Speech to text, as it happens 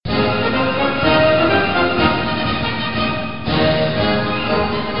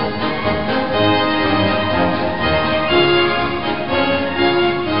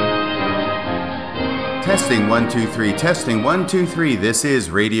Testing 1 2 3. Testing 1 2 3. This is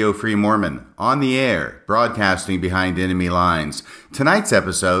Radio Free Mormon on the air, broadcasting behind enemy lines. Tonight's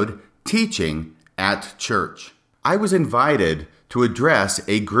episode, Teaching at Church. I was invited to address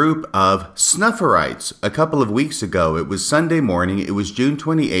a group of snufferites a couple of weeks ago. It was Sunday morning. It was June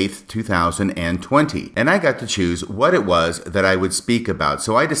 28th, 2020. And I got to choose what it was that I would speak about.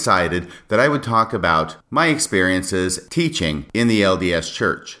 So I decided that I would talk about my experiences teaching in the LDS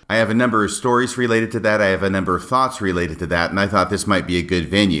Church. I have a number of stories related to that. I have a number of thoughts related to that. And I thought this might be a good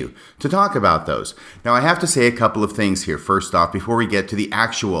venue to talk about those. Now, I have to say a couple of things here first off before we get to the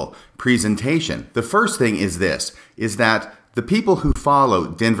actual presentation. The first thing is this, is that the people who follow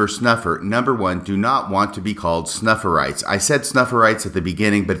Denver Snuffer, number one, do not want to be called snufferites. I said snufferites at the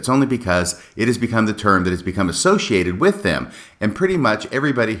beginning, but it's only because it has become the term that has become associated with them. And pretty much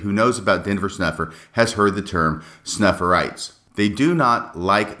everybody who knows about Denver Snuffer has heard the term snufferites. They do not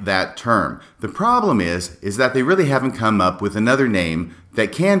like that term. The problem is that they really haven't come up with another name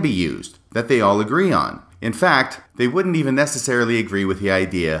that can be used, that they all agree on. In fact, they wouldn't even necessarily agree with the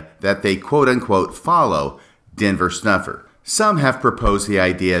idea that they quote-unquote follow Denver Snuffer. Some have proposed the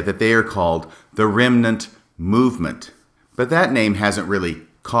idea that they are called the Remnant Movement, but that name hasn't really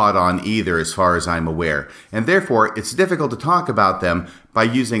caught on either as far as I'm aware, and therefore it's difficult to talk about them by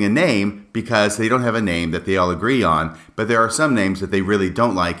using a name because they don't have a name that they all agree on, but there are some names that they really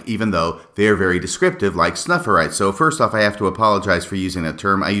don't like even though they are very descriptive like snufferites. So first off, I have to apologize for using that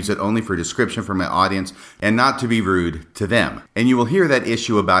term. I use it only for description for my audience and not to be rude to them. And you will hear that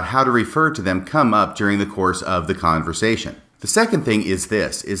issue about how to refer to them come up during the course of the conversation. The second thing is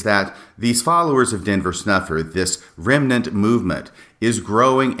this, is that these followers of Denver Snuffer, this remnant movement, is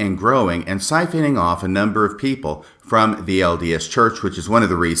growing and siphoning off a number of people from the LDS Church, which is one of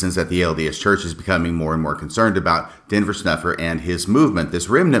the reasons that the LDS Church is becoming more and more concerned about Denver Snuffer and his movement, this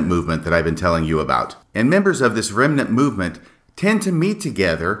remnant movement that I've been telling you about. And members of this remnant movement tend to meet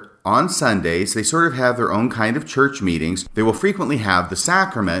together on Sundays. They sort of have their own kind of church meetings. They will frequently have the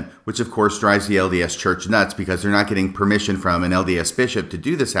sacrament, which of course drives the LDS Church nuts because they're not getting permission from an LDS bishop to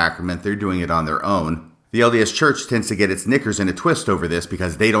do the sacrament. They're doing it on their own. The LDS Church tends to get its knickers in a twist over this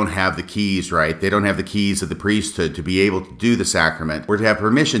because they don't have the keys, right? They don't have the keys of the priesthood to be able to do the sacrament or to have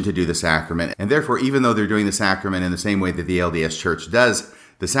permission to do the sacrament. And therefore, even though they're doing the sacrament in the same way that the LDS Church does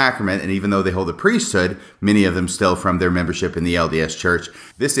the sacrament, and even though they hold the priesthood, many of them still from their membership in the LDS Church,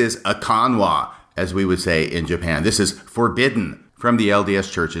 this is a kanwa, as we would say in Japan. This is forbidden from the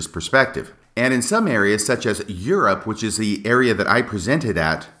LDS Church's perspective. And in some areas, such as Europe, which is the area that I presented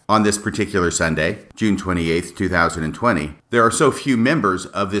at on this particular Sunday, June 28th, 2020, there are so few members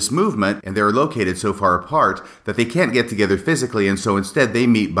of this movement, and they're located so far apart that they can't get together physically, and so instead they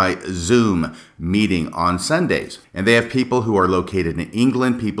meet by Zoom meeting on Sundays. And they have people who are located in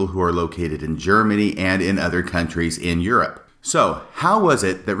England, people who are located in Germany, and in other countries in Europe. So, how was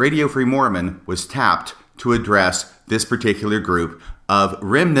it that Radio Free Mormon was tapped to address this particular group of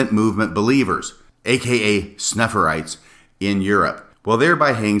remnant movement believers, aka snufferites, in Europe? Well,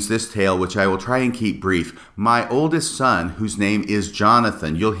 thereby hangs this tale, which I will try and keep brief. My oldest son, whose name is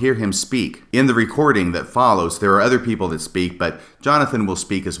Jonathan, you'll hear him speak in the recording that follows. There are other people that speak, but Jonathan will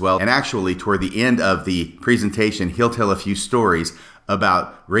speak as well. And actually, toward the end of the presentation, he'll tell a few stories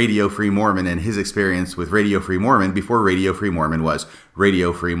about Radio Free Mormon and his experience with Radio Free Mormon before Radio Free Mormon was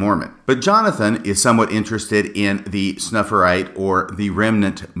Radio Free Mormon. But Jonathan is somewhat interested in the snufferite or the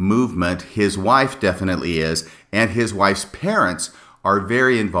remnant movement. His wife definitely is, and his wife's parents are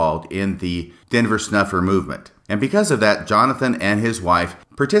very involved in the Denver Snuffer movement. And because of that, Jonathan and his wife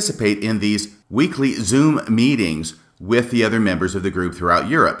participate in these weekly Zoom meetings with the other members of the group throughout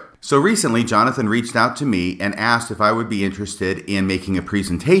Europe. So recently, Jonathan reached out to me and asked if I would be interested in making a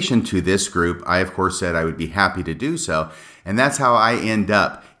presentation to this group. I, of course, said I would be happy to do so. And that's how I end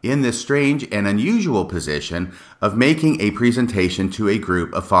up in this strange and unusual position of making a presentation to a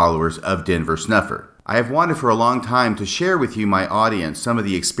group of followers of Denver Snuffer. I have wanted for a long time to share with you, my audience, some of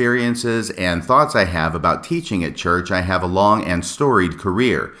the experiences and thoughts I have about teaching at church. I have a long and storied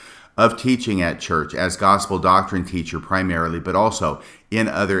career of teaching at church as gospel doctrine teacher primarily, but also in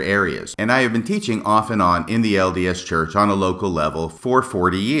other areas. And I have been teaching off and on in the LDS Church on a local level for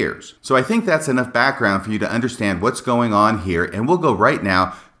 40 years. So I think that's enough background for you to understand what's going on here, and we'll go right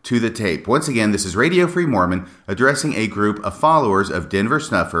now to the tape. Once again, this is Radio Free Mormon addressing a group of followers of Denver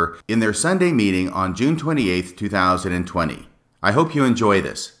Snuffer in their Sunday meeting on June 28th, 2020. I hope you enjoy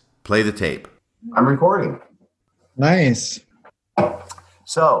this. Play the tape. I'm recording. Nice.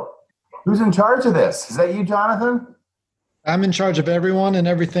 So, who's in charge of this? Is that you, Jonathan? I'm in charge of everyone and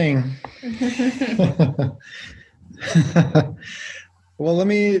everything. Well, let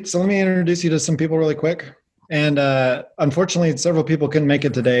me introduce you to some people really quick. And unfortunately, several people couldn't make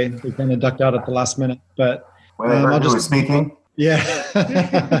it today. They kind of ducked out at the last minute. But When I heard who was speaking. Yeah.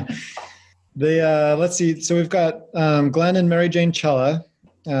 Let's see. So we've got Glenn and Mary Jane Chella.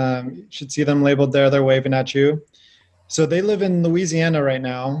 You should see them labeled there. They're waving at you. So they live in Louisiana right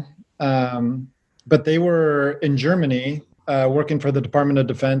now, but they were in Germany working for the Department of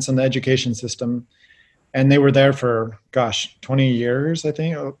Defense and the education system. And they were there for, 20 years, I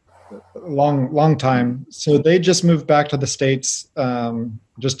think, a long time. So they just moved back to the States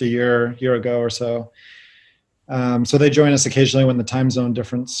just a year ago or so. So they join us occasionally when the time zone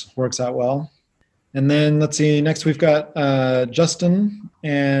difference works out well. And then let's see, next we've got Justin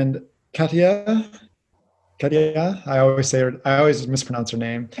and Katia. I always mispronounce her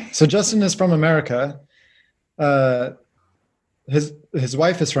name. So Justin is from America. His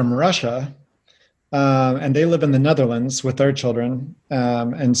wife is from Russia, and they live in the Netherlands with their children.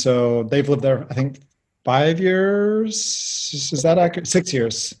 And so they've lived there, I think, 5 years. Is that accurate? 6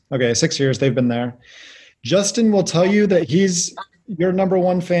 years. Okay, 6 years they've been there. Justin will tell you that he's your number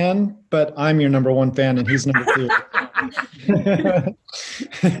one fan, but I'm your number one fan, and he's number two.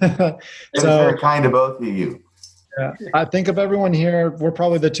 It's very kind of both of you. Yeah, I think of everyone here, we're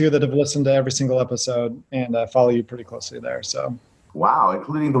probably the two that have listened to every single episode and follow you pretty closely there. So, wow,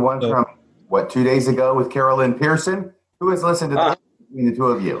 including the one from 2 days ago with Carolyn Pearson, who has listened to between the two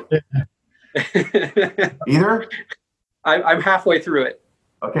of you. Either? I'm halfway through it.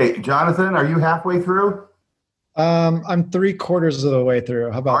 Okay, Jonathan, are you halfway through? I'm 3/4 of the way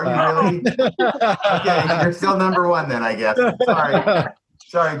through. How about that? Are you really? Okay, you're still number one then, I guess.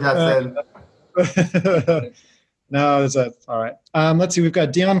 Sorry, Justin. No, that's all right. Let's see. We've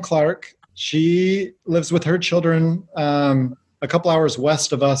got Dion Clark. She lives with her children a couple hours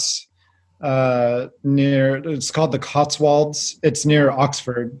west of us, it's called the Cotswolds. It's near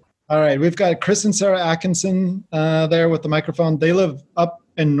Oxford. All right. We've got Chris and Sarah Atkinson there with the microphone. They live up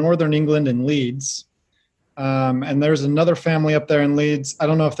in northern England in Leeds. And there's another family up there in Leeds. I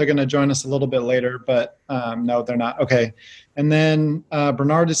don't know if they're going to join us a little bit later, but no, they're not. Okay. And then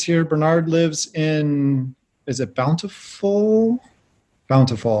Bernard is here. Bernard lives in, is it Bountiful?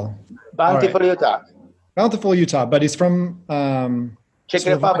 Bountiful, Utah. Bountiful, Utah. But he's from Czech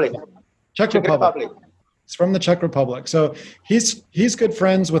Republic. Czech Republic. He's from the Czech Republic. So he's good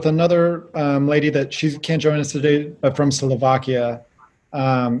friends with another lady that she can't join us today, but from Slovakia.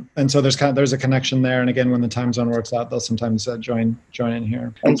 And so there's a connection there. And again, when the time zone works out, they'll sometimes join in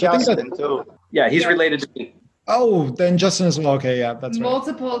here. And so Justin too. Yeah, he's related to me. Oh, then Justin as well. Okay, yeah, that's right.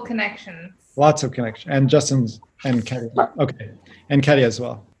 Multiple connections. Lots of connections. And Justin's and Katie. Okay, and Katie as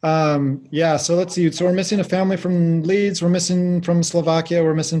well. Yeah, so let's see. So we're missing a family from Leeds. We're missing from Slovakia.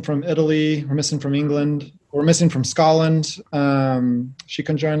 We're missing from Italy. We're missing from England. We're missing from Scotland. She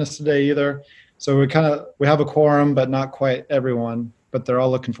couldn't join us today either. So we have a quorum, but not quite everyone. But they're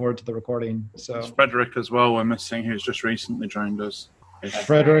all looking forward to the recording. So it's Frederick as well we're missing, who's just recently joined us.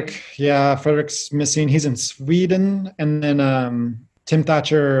 Frederick's missing. He's in Sweden. And then Tim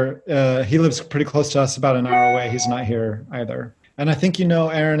Thatcher, he lives pretty close to us, about an hour away. He's not here either. And I think you know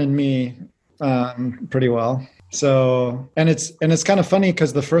Aaron and me pretty well. So, and it's kind of funny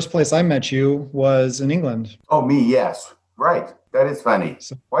because the first place I met you was in England. Oh, me, yes. Right. That is funny.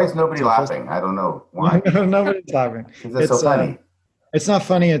 Why is nobody laughing? I don't know why. Nobody's laughing. Because it's so funny. It's not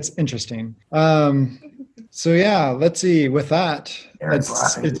funny. It's interesting. So yeah, let's see. With that, Aaron's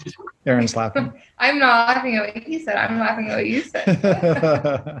laughing. Aaron's laughing. I'm not laughing at what he said. I'm laughing at what you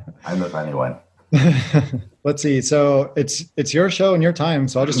said. I'm the funny one. Let's see. So it's your show and your time.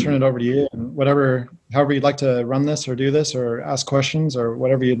 So I'll just turn it over to you. And however you'd like to run this or do this or ask questions or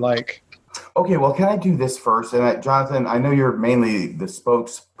whatever you'd like. Okay. Well, can I do this first? And Jonathan, I know you're mainly the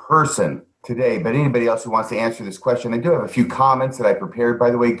spokesperson today, but anybody else who wants to answer this question, I do have a few comments that I prepared.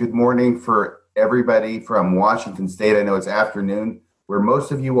 By the way, good morning for everybody from Washington State. I know it's afternoon where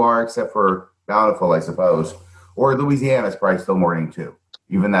most of you are, except for Bountiful, I suppose, or Louisiana is probably still morning too,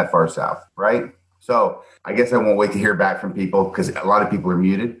 even that far south, right? So I guess I won't wait to hear back from people because a lot of people are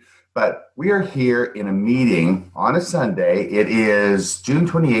muted. But we are here in a meeting on a Sunday. It is June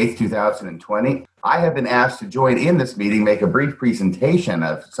 28th, 2020. I have been asked to join in this meeting, make a brief presentation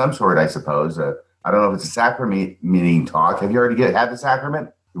of some sort, I suppose. I don't know if it's a sacrament meeting talk. Have you already had the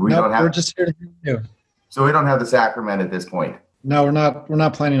sacrament? We're just here to hear you. So we don't have the sacrament at this point. No, we're not. We're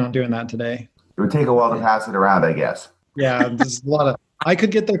not planning on doing that today. It would take a while to pass it around, I guess. Yeah, there's a lot of. I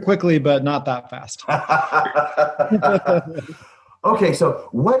could get there quickly, but not that fast. Okay, so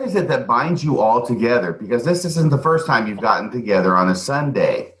what is it that binds you all together? Because this isn't the first time you've gotten together on a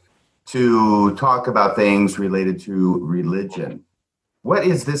Sunday to talk about things related to religion. What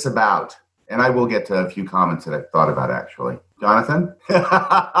is this about? And I will get to a few comments that I've thought about, actually. Jonathan?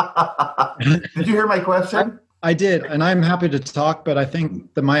 Did you hear my question? I did, and I'm happy to talk, but I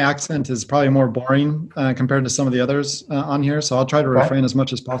think that my accent is probably more boring compared to some of the others on here, so I'll try to refrain as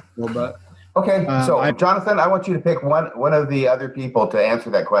much as possible. But okay, so Jonathan, I want you to pick one of the other people to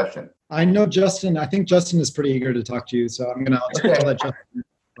answer that question. I know Justin. I think Justin is pretty eager to talk to you, so I'll let Justin answer the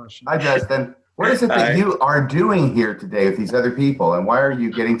question. Hi, Justin. What is it that you are doing here today with these other people, and why are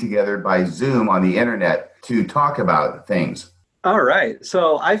you getting together by Zoom on the internet to talk about things? All right.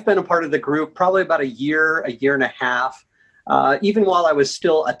 So I've been a part of the group probably about a year and a half, even while I was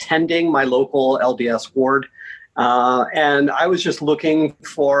still attending my local LDS ward. And I was just looking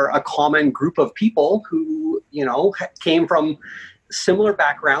for a common group of people who, came from similar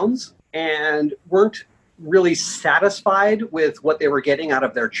backgrounds and weren't really satisfied with what they were getting out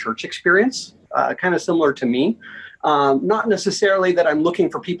of their church experience, kind of similar to me. Not necessarily that I'm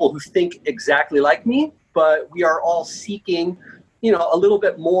looking for people who think exactly like me, but we are all seeking, a little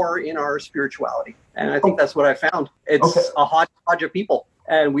bit more in our spirituality. And I think that's what I found. It's a hodgepodge of people,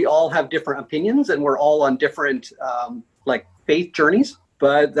 and we all have different opinions, and we're all on different, faith journeys,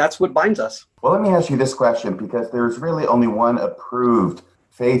 but that's what binds us. Well, let me ask you this question, because there's really only one approved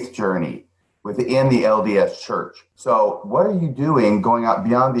faith journey within the LDS church. So what are you doing going out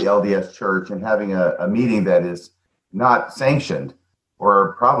beyond the LDS church and having a meeting that is not sanctioned,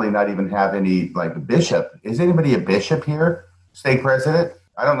 or probably not even have any bishop? Is anybody a bishop here? Stake president?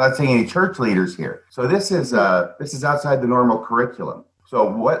 I'm not seeing any church leaders here. So this is outside the normal curriculum. So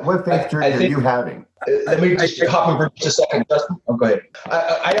what faith journey are you having? Let me just hop in for just a second, Justin. Oh, go ahead.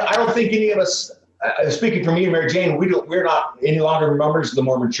 I don't think any of us, speaking for me and Mary Jane, we're not any longer members of the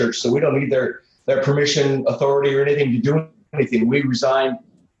Mormon Church, so we don't need their permission, authority, or anything to do anything. We resigned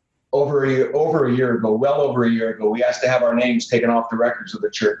over a year ago. We asked to have our names taken off the records of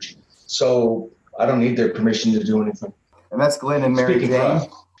the church. So I don't need their permission to do anything. And that's Glenn and Mary Jane?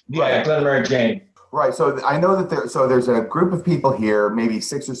 Yeah, Glenn and Mary Jane. Right. So I know that there's a group of people here, maybe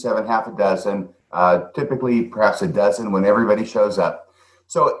 6 or 7, half a dozen, typically perhaps a dozen when everybody shows up.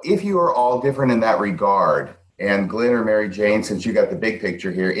 So if you are all different in that regard, and Glenn or Mary Jane, since you got the big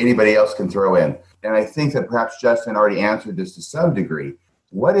picture here, anybody else can throw in. And I think that perhaps Justin already answered this to some degree.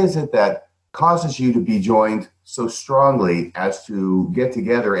 What is it that causes you to be joined so strongly as to get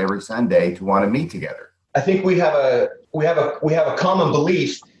together every Sunday to want to meet together? I think we have a common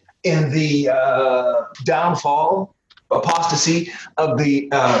belief in the downfall, apostasy of the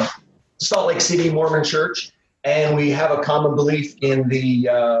Salt Lake City Mormon Church, and we have a common belief in the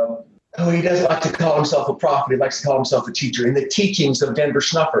he doesn't like to call himself a prophet. He likes to call himself a teacher, in the teachings of Denver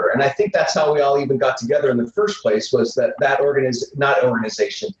Schnuffer. And I think that's how we all even got together in the first place, was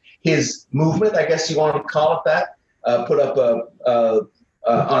his movement, I guess you want to call it that, put up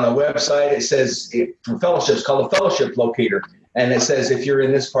on a website. It says for fellowships, called a fellowship locator. And it says, if you're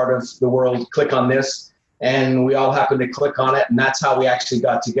in this part of the world, click on this. And we all happened to click on it. And that's how we actually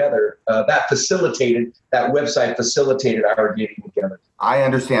got together. That website facilitated our getting together. I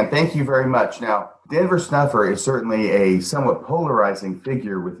understand. Thank you very much. Now, Denver Schnuffer is certainly a somewhat polarizing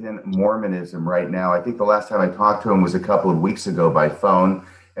figure within Mormonism right now. I think the last time I talked to him was a couple of weeks ago by phone.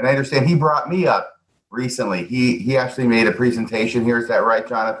 And I understand he brought me up recently. He actually made a presentation here. Is that right,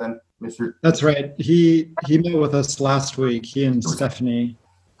 Jonathan? That's right. He met with us last week. He and Stephanie,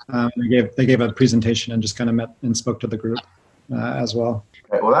 they gave a presentation and just kind of met and spoke to the group as well.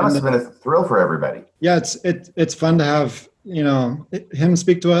 Okay, well, that must have been a thrill for everybody. Yeah, it's fun to have him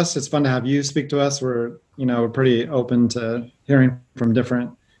speak to us. It's fun to have you speak to us. We're pretty open to hearing from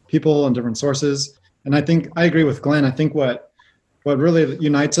different people and different sources. And I think I agree with Glenn. I think what really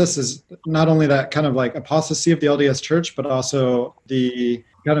unites us is not only that kind of apostasy of the LDS Church, but also the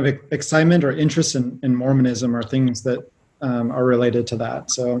kind of excitement or interest in Mormonism, or things that are related to that.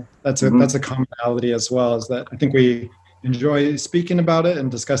 So that's a commonality as well, is that I think we enjoy speaking about it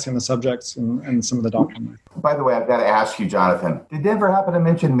and discussing the subjects and some of the doctrine. By the way, I've got to ask you, Jonathan, did Denver happen to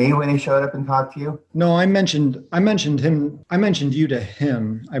mention me when he showed up and talked to you? No, I mentioned him. I mentioned you to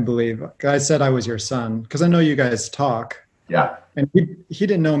him, I believe. I said I was your son, because I know you guys talk. Yeah. And he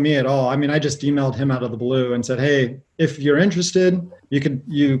didn't know me at all. I mean, I just emailed him out of the blue and said, hey, if you're interested, you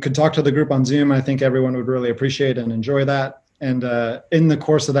could talk to the group on Zoom. I think everyone would really appreciate and enjoy that. And in the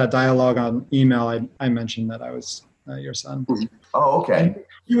course of that dialogue on email, I mentioned that I was your son. Oh, okay. And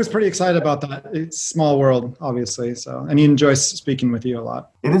he was pretty excited about that. It's a small world, obviously. And he enjoys speaking with you a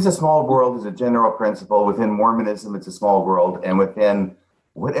lot. It is a small world as a general principle. Within Mormonism, it's a small world. And within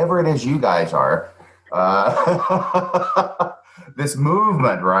whatever it is you guys are, this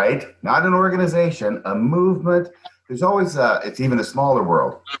movement, right? Not an organization, a movement there's always, it's even a smaller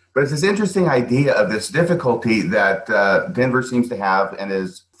world. But it's this interesting idea of this difficulty that Denver seems to have, and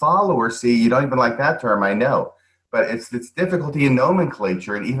his followers see. You don't even like that term, I know. But it's this difficulty in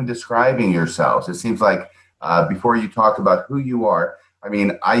nomenclature and even describing yourselves. It seems like before you talk about who you are, I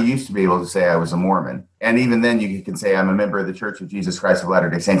mean, I used to be able to say I was a Mormon. And even then you can say I'm a member of the Church of Jesus Christ of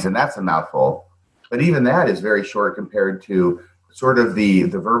Latter-day Saints, and that's a mouthful. But even that is very short compared to sort of the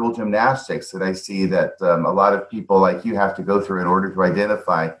verbal gymnastics that I see that a lot of people like you have to go through in order to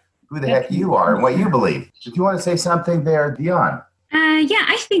identify who the heck you are and what you believe. Did you want to say something there, Dion? Yeah,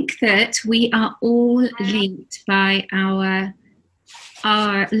 I think that we are all linked by our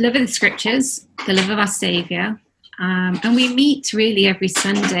love of the scriptures, the love of our Savior, and we meet really every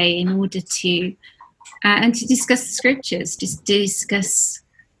Sunday in order to discuss the scriptures, to discuss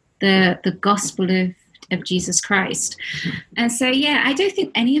the gospel of Jesus Christ. And so, yeah, I don't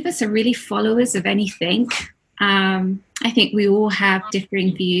think any of us are really followers of anything. I think we all have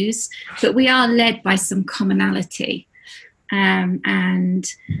differing views, but we are led by some commonality. And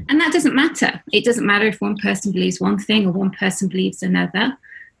that doesn't matter. It doesn't matter if one person believes one thing or one person believes another.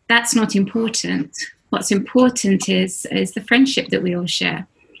 That's not important. What's important is the friendship that we all share.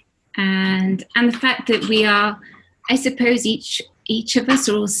 And the fact that we are, I suppose, each of us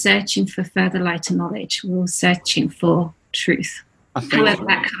are all searching for further light and knowledge. We're all searching for truth. However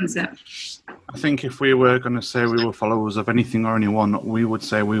that comes up. I think if we were going to say we were followers of anything or anyone, we would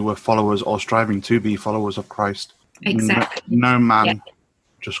say we were followers or striving to be followers of Christ. Exactly. No man,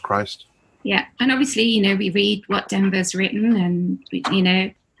 just Christ. Yeah. And obviously, we read what Denver's written and,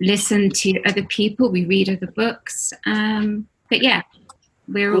 listen to other people. We read other books. But yeah,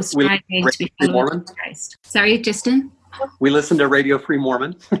 we're all striving to be followers of Christ. Sorry, Justin? We listen to Radio Free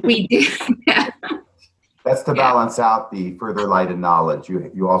Mormon. We do. Yeah. That's to balance out the further light and knowledge.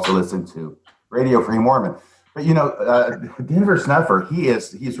 You also listen to Radio Free Mormon. But, Denver Snuffer,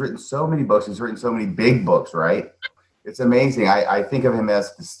 he's written so many books. He's written so many big books, right? It's amazing. I think of him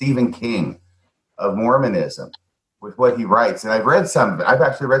as the Stephen King of Mormonism with what he writes. And I've read some of it. I've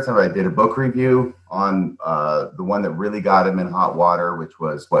actually read some of it. I did a book review on the one that really got him in hot water, which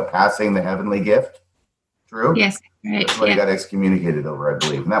was, Passing the Heavenly Gift? True? Yes. Right. That's what he got excommunicated over, I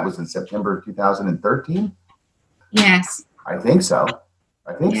believe. And that was in September of 2013? Yes. I think so.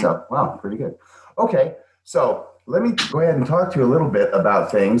 So. Wow, pretty good. Okay, so let me go ahead and talk to you a little bit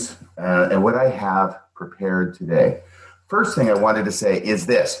about things and what I have prepared today. First thing I wanted to say is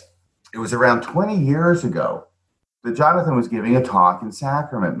this. It was around 20 years ago that Jonathan was giving a talk in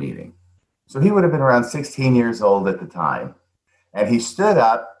Sacrament meeting. So he would have been around 16 years old at the time. And he stood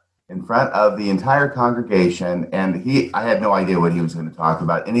up in front of the entire congregation, and I had no idea what he was going to talk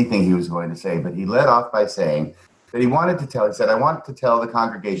about, anything he was going to say, but he led off by saying that he said, I want to tell the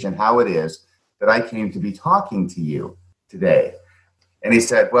congregation how it is that I came to be talking to you today. And he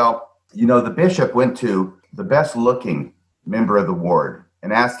said, well, the bishop went to the best looking member of the ward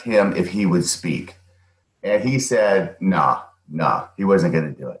and asked him if he would speak. And he said, no, he wasn't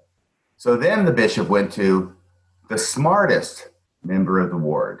going to do it. So then the bishop went to the smartest member of the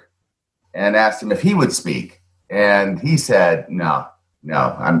ward and asked him if he would speak. And he said, no,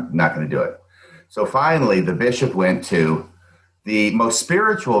 I'm not going to do it. So finally, the bishop went to the most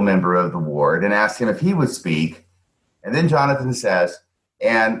spiritual member of the ward and asked him if he would speak. And then Jonathan says,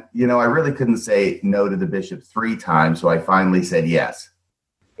 and, I really couldn't say no to the bishop 3 times, so I finally said yes.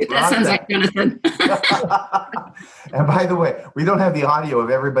 That sounds like Jonathan. And by the way, we don't have the audio of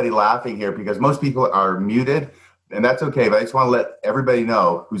everybody laughing here because most people are muted, and that's okay. But I just want to let everybody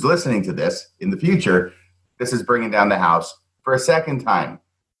know who's listening to this in the future, this is bringing down the house for a second time.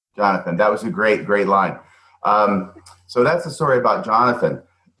 Jonathan, that was a great, great line. So that's the story about Jonathan.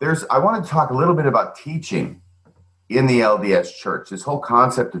 I want to talk a little bit about teaching in the LDS Church, this whole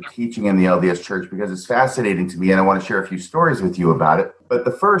concept of teaching in the LDS Church, because it's fascinating to me, and I want to share a few stories with you about it. But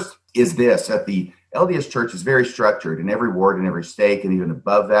the first is this, that the LDS Church is very structured in every ward, in every stake, and even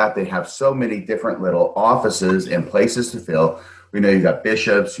above that, they have so many different little offices and places to fill. We know you've got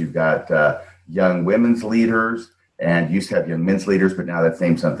bishops, you've got young women's leaders, and you used to have young men's leaders, but now that's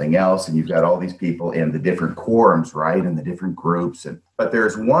named something else. And you've got all these people in the different quorums, right, and the different groups. But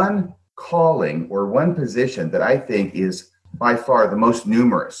there's one calling or one position that I think is by far the most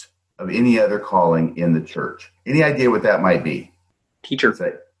numerous of any other calling in the church. Any idea what that might be? Teacher.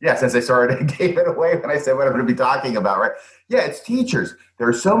 Since I sort of gave it away when I said what I'm going to be talking about, right? Yeah, it's teachers. There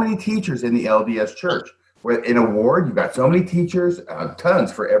are so many teachers in the LDS Church. In a ward, you've got so many teachers,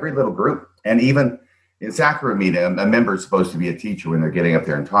 tons for every little group. And even in sacrament meeting, a member is supposed to be a teacher when they're getting up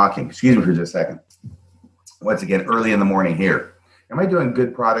there and talking. Excuse me for just a second. Once again, early in the morning here. Am I doing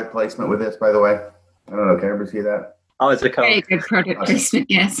good product placement with this, by the way? I don't know. Can everybody see that? Oh, it's a Very Coke. good product placement,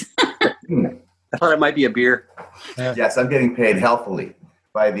 yes. I thought it might be a beer. Yes, I'm getting paid healthily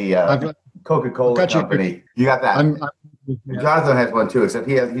by the Coca-Cola got you. company. You got that? Jonathan has one too, except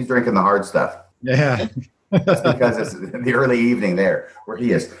he's drinking the hard stuff. Yeah. That's because it's the early evening there where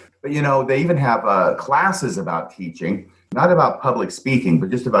he is. But, they even have classes about teaching, not about public speaking, but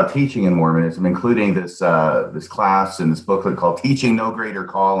just about teaching in Mormonism, including this class and this booklet called Teaching No Greater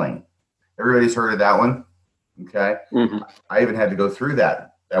Calling. Everybody's heard of that one? Okay. Mm-hmm. I even had to go through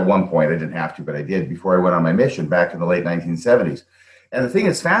that at one point. I didn't have to, but I did before I went on my mission back in the late 1970s. And the thing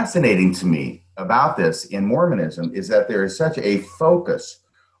that's fascinating to me about this in Mormonism is that there is such a focus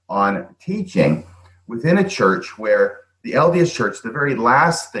on teaching within a church where the LDS church, the very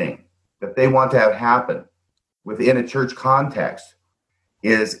last thing that they want to have happen within a church context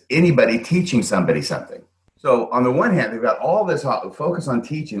is anybody teaching somebody something. So on the one hand, they've got all this focus on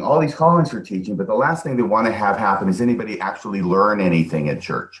teaching, all these callings for teaching, but the last thing they want to have happen is anybody actually learn anything at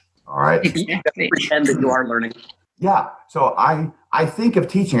church. All right. Exactly. Pretend that you are learning. Yeah. So I think of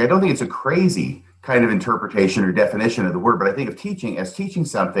teaching, I don't think it's a crazy kind of interpretation or definition of the word, but I think of teaching as teaching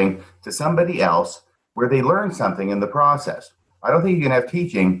something to somebody else where they learn something in the process. I don't think you can have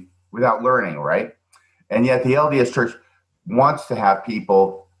teaching without learning, right? And yet the LDS church wants to have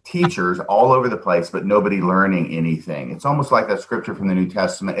people, teachers all over the place, but nobody learning anything. It's almost like that scripture from the New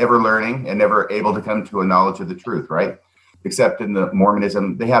Testament, ever learning and never able to come to a knowledge of the truth, right? Except in the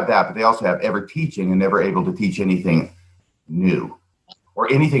Mormonism, they have that, but they also have ever teaching and never able to teach anything new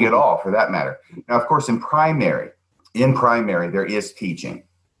or anything at all for that matter. Now, of course, in primary, there is teaching,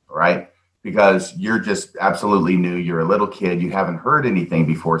 right? Because you're just absolutely new. You're a little kid. You haven't heard anything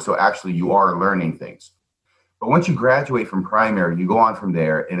before. So actually you are learning things. But once you graduate from primary, you go on from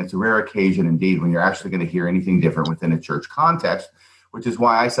there. And it's a rare occasion indeed when you're actually going to hear anything different within a church context, which is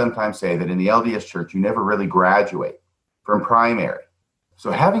why I sometimes say that in the LDS church, you never really graduate from primary.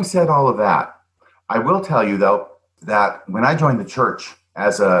 So having said all of that, I will tell you though, that when I joined the church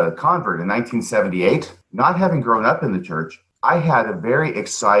as a convert in 1978, not having grown up in the church, I had a very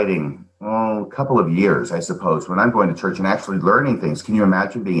exciting couple of years, I suppose, when I'm going to church and actually learning things. Can you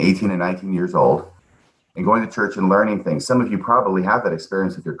imagine being 18 and 19 years old and going to church and learning things? Some of you probably have that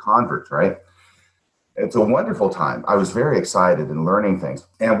experience with your converts, right? It's a wonderful time. I was very excited in learning things.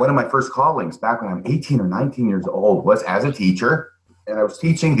 And one of my first callings back when I'm 18 or 19 years old was as a teacher, and I was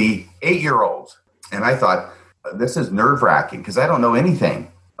teaching the 8-year-olds. And I thought, this is nerve-wracking because I don't know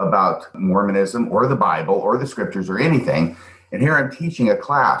anything about Mormonism or the Bible or the scriptures or anything. And here I'm teaching a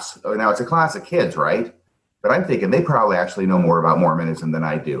class. Now, it's a class of kids, right? But I'm thinking they probably actually know more about Mormonism than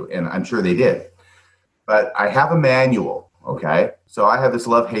I do. And I'm sure they did. But I have a manual, okay? So I have this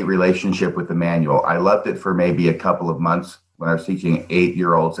love-hate relationship with the manual. I loved it for maybe a couple of months when I was teaching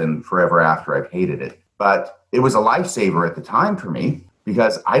 8-year-olds, and forever after I've hated it. But it was a lifesaver at the time for me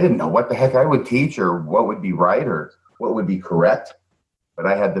because I didn't know what the heck I would teach or what would be right or what would be correct. But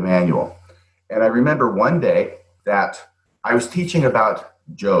I had the manual. And I remember one day that I was teaching about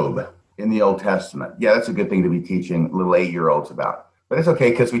Job in the Old Testament. Yeah, that's a good thing to be teaching little 8-year-olds about. But it's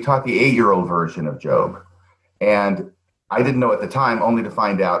okay because we taught the 8-year-old version of Job. And I didn't know at the time, only to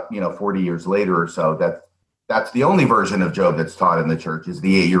find out, 40 years later or so, that that's the only version of Job that's taught in the church is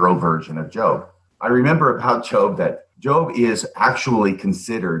the 8-year-old version of Job. I remember about Job that Job is actually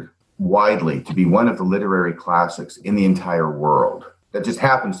considered widely to be one of the literary classics in the entire world. That just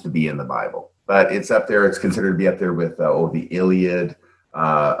happens to be in the Bible. But it's up there. It's considered to be up there with the Iliad,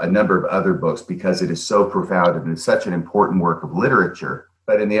 a number of other books, because it is so profound and it's such an important work of literature.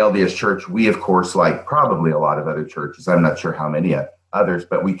 But in the LDS Church, we, of course, like probably a lot of other churches, I'm not sure how many others,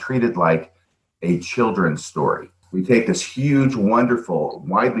 but we treat it like a children's story. We take this huge, wonderful,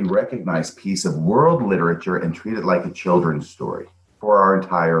 widely recognized piece of world literature and treat it like a children's story for our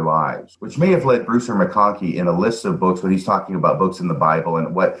entire lives, which may have led Bruce McConkie in a list of books when he's talking about books in the Bible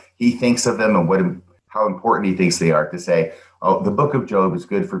and what he thinks of them and how important he thinks they are, to say, oh, the book of Job is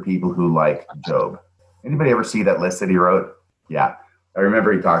good for people who like Job. Anybody ever see that list that he wrote? Yeah, I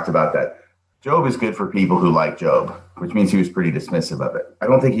remember he talked about that. Job is good for people who like Job, which means he was pretty dismissive of it. I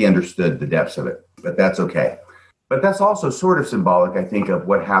don't think he understood the depths of it, but that's okay. But that's also sort of symbolic, I think, of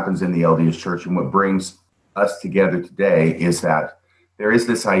what happens in the LDS Church, and what brings us together today is that there is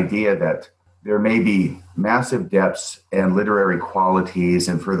this idea that there may be massive depths and literary qualities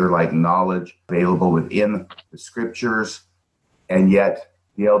and further knowledge available within the scriptures, and yet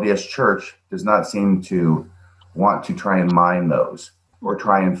the LDS Church does not seem to want to try and mine those or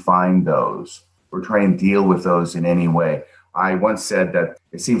try and find those or try and deal with those in any way. I once said that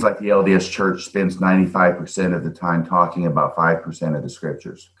it seems like the LDS Church spends 95% of the time talking about 5% of the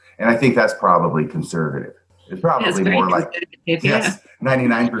scriptures. And I think that's probably conservative. It's probably That's very more like, conservative, yes,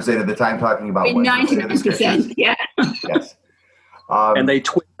 99% of the time talking about 1% of the scriptures. 99%, yeah. Yes. And they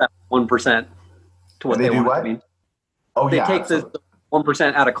twist that 1% to what they they do want what? it to mean. Oh, They yeah. take the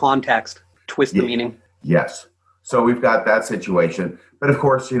 1% out of context, twist the meaning. Yes. So we've got that situation. But of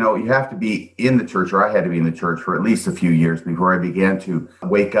course, you know, you have to be in the church, or I had to be in the church for at least a few years before I began to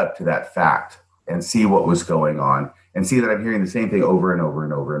wake up to that fact and see what was going on and see that I'm hearing the same thing over and over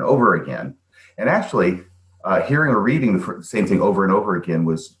and over and over again. And actually, hearing or reading the same thing over and over again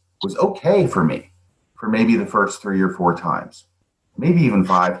was okay for me for maybe the first 3 or 4 times, maybe even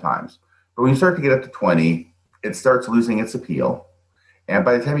 5 times. But when you start to get up to 20, it starts losing its appeal. And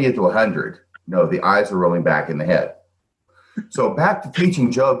by the time you get to 100, no, the eyes are rolling back in the head. So back to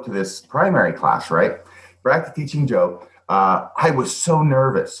teaching Job to this primary class, right? Back to teaching Job. I was so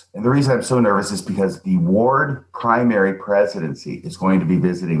nervous. And the reason I'm so nervous is because the ward primary presidency is going to be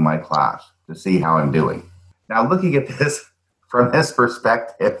visiting my class to see how I'm doing. Now, looking at this from this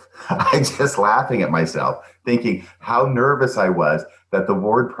perspective, I'm just laughing at myself, thinking how nervous I was that the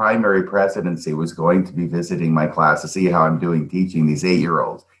ward primary presidency was going to be visiting my class to see how I'm doing teaching these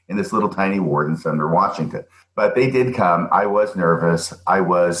 8-year-olds in this little tiny ward in Sumner, Washington. But they did come. I was nervous. I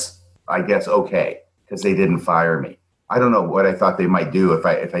was, I guess, okay, because they didn't fire me. I don't know what I thought they might do if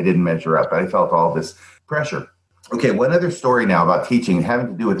I didn't measure up, but I felt all this pressure. Okay, one other story now about teaching having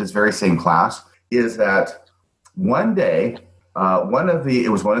to do with this very same class is that one day,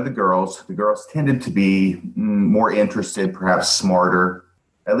 it was one of the girls tended to be more interested, perhaps smarter,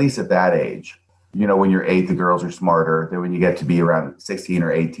 at least at that age. You know, when you're 8, the girls are smarter. Then when you get to be around 16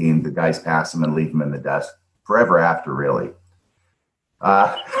 or 18, the guys pass them and leave them in the dust forever after, really.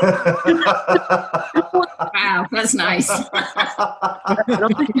 Wow, that's nice. I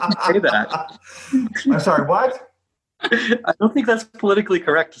don't think you can say that. I'm sorry, what? I don't think that's politically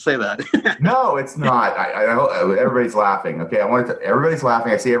correct to say that. No, it's not. Everybody's laughing. Okay, everybody's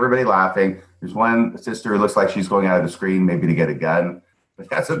laughing. I see everybody laughing. There's one sister who looks like she's going out of the screen, maybe to get a gun. But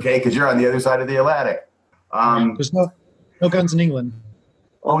that's okay, because you're on the other side of the Atlantic. There's no guns in England.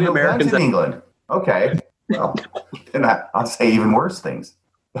 Only no Americans guns in England. Okay. Well, then I'll say even worse things.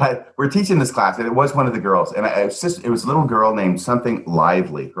 But we're teaching this class, and it was one of the girls. And it was a little girl named something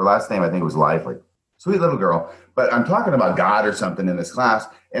Lively. Her last name, I think, was Lively. Sweet little girl. But I'm talking about God or something in this class.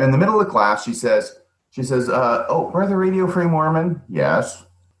 And in the middle of the class, she says, oh, Brother Radio Free Mormon, yes.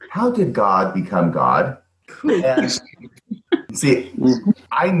 How did God become God? And see,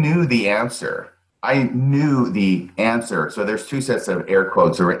 I knew the answer. So there's 2 sets of air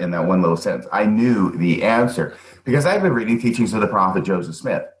quotes in that one little sentence. I knew the answer because I've been reading Teachings of the Prophet Joseph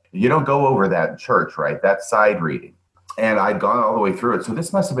Smith. You don't go over that in church, right? That's side reading. And I'd gone all the way through it. So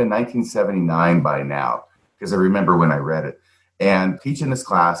this must have been 1979 by now, because I remember when I read it. And teaching this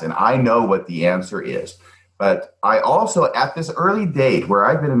class, and I know what the answer is. But I also, at this early date where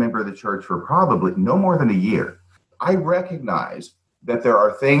I've been a member of the church for probably no more than a year, I recognize that there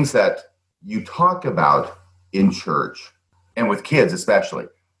are things that you talk about in church, and with kids especially,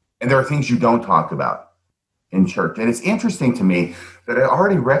 and there are things you don't talk about in church. And it's interesting to me that I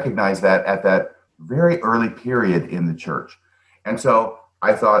already recognize that at that very early period in the church. And so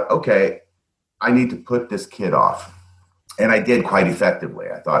I thought, okay, I need to put this kid off. And I did quite effectively.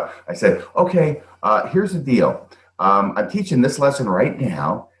 I said, okay, here's the deal. I'm teaching this lesson right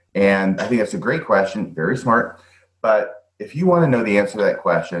now, and I think that's a great question, very smart. But if you want to know the answer to that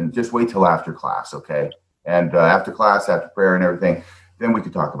question, just wait till after class, okay? And after class, after prayer and everything, then we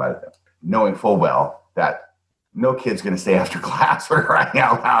could talk about it then. Knowing full well that no kid's going to stay after class for crying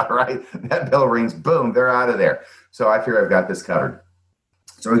out loud, right? That bell rings, boom, they're out of there. So I figure I've got this covered.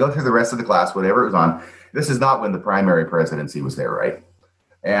 So we go through the rest of the class, whatever it was on. This is not when the primary presidency was there, right?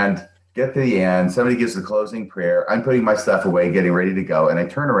 And get to the end, somebody gives the closing prayer. I'm putting my stuff away, getting ready to go. And I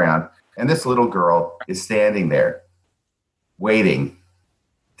turn around, and this little girl is standing there waiting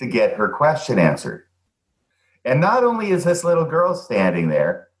to get her question answered. And not only is this little girl standing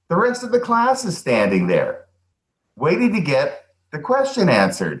there, the rest of the class is standing there waiting to get the question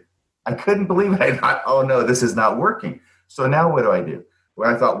answered. I couldn't believe it. I thought, oh no, this is not working. So now what do I do?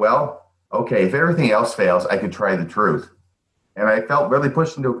 Well, I thought, well, okay, if everything else fails, I could try the truth. And I felt really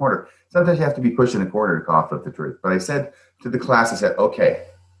pushed into a corner. Sometimes you have to be pushed in a corner to cough up the truth. But I said to the class, I said, okay,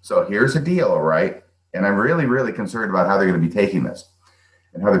 so here's the deal, all right? And I'm really, really concerned about how they're going to be taking this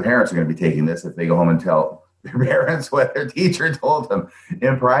and how their parents are going to be taking this if they go home and tell their parents what their teacher told them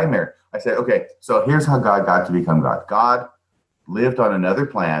in primary. I said, okay, so here's how God got to become God. God lived on another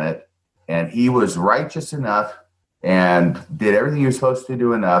planet, and he was righteous enough and did everything he was supposed to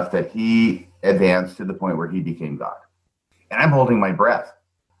do enough that he advanced to the point where he became God. And I'm holding my breath,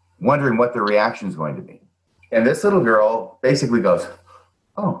 wondering what the reaction is going to be. And this little girl basically goes,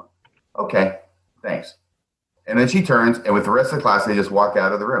 "Oh, okay, thanks." And then she turns, and with the rest of the class, they just walk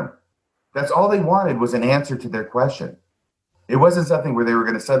out of the room. That's all they wanted, was an answer to their question. It wasn't something where they were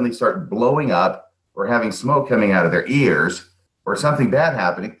going to suddenly start blowing up or having smoke coming out of their ears or something bad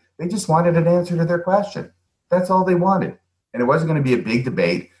happening. They just wanted an answer to their question. That's all they wanted. And it wasn't going to be a big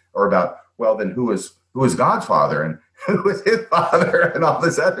debate or about, well, then who is God's father and who was his father and all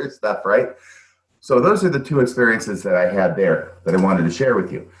this other stuff, right? So those are the two experiences that I had there that I wanted to share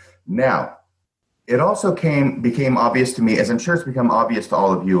with you. Now, it also became obvious to me, as I'm sure it's become obvious to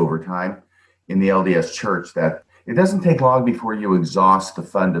all of you over time in the LDS Church, that it doesn't take long before you exhaust the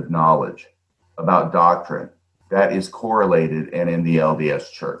fund of knowledge about doctrine that is correlated and in the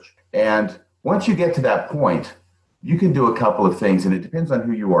LDS Church. And once you get to that point, you can do a couple of things, and it depends on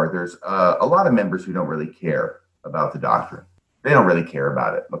who you are. There's a lot of members who don't really care about the doctrine. They don't really care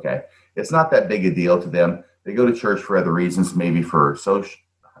about it, okay? It's not that big a deal to them. They go to church for other reasons, maybe for the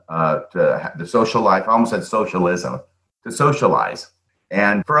social life. I almost said socialism, to socialize,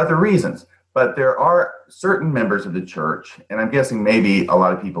 and for other reasons. But there are certain members of the church, and I'm guessing maybe a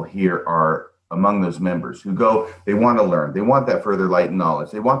lot of people here are among those members, who go, they want to learn. They want that further light and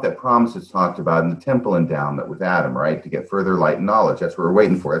knowledge. They want that promise that's talked about in the temple endowment with Adam, right? To get further light and knowledge. That's what we're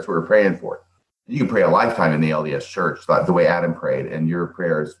waiting for. That's what we're praying for. You can pray a lifetime in the LDS Church, the way Adam prayed, and your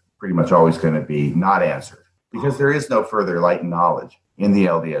prayer is pretty much always going to be not answered, because there is no further light and knowledge in the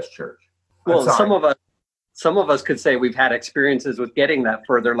LDS Church. Well, some of us could say we've had experiences with getting that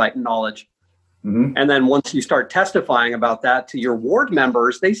further light and knowledge. Mm-hmm. And then once you start testifying about that to your ward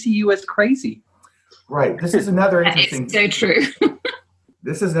members, they see you as crazy. Right. This is another interesting. It's so true.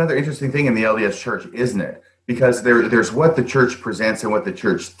 This is another interesting thing in the LDS Church, isn't it? Because there's what the church presents and what the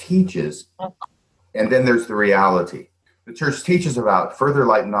church teaches, and then there's the reality. The church teaches about further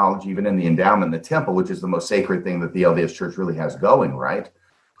light and knowledge, even in the endowment, the temple, which is the most sacred thing that the LDS Church really has going, right?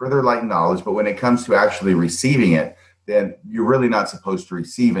 Further light and knowledge, but when it comes to actually receiving it, then you're really not supposed to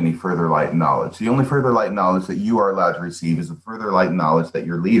receive any further light and knowledge. The only further light and knowledge that you are allowed to receive is the further light and knowledge that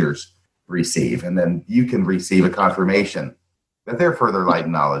your leaders receive. And then you can receive a confirmation that their further light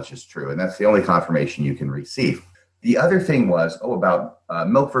and knowledge is true. And that's the only confirmation you can receive. The other thing was, about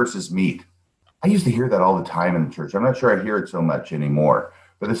milk versus meat. I used to hear that all the time in the church. I'm not sure I hear it so much anymore.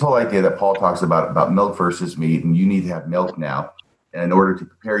 But this whole idea that Paul talks about milk versus meat, and you need to have milk now in order to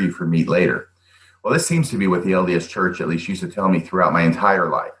prepare you for meat later. Well, this seems to be what the LDS Church at least used to tell me throughout my entire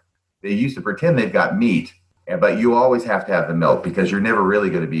life. They used to pretend they've got meat, but you always have to have the milk because you're never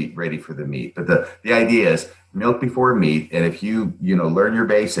really going to be ready for the meat. But the idea is milk before meat, and if you learn your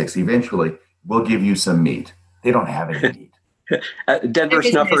basics, eventually we'll give you some meat. They don't have any meat. Denver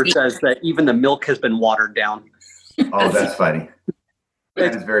Snuffer says that even the milk has been watered down. Oh, that's funny.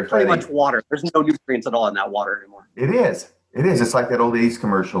 That is very funny. Pretty much water. There's no nutrients at all in that water anymore. It is. It is. It's like that old 80s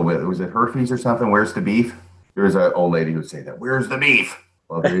commercial was it Hershey's or something? Where's the beef? There was an old lady who would say that. Where's the beef?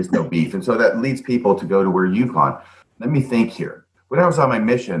 Well, there is no beef. And so that leads people to go to where you've gone. Let me think here. When I was on my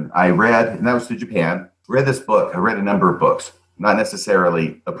mission, I read, and that was to Japan, read this book. I read a number of books, not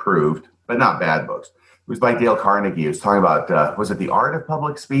necessarily approved, but not bad books. It was by Dale Carnegie. He was talking about, was it the art of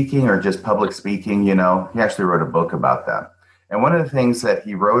public speaking or just public speaking? He actually wrote a book about that. And one of the things that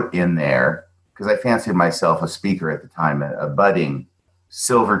he wrote in there, because I fancied myself a speaker at the time, a budding,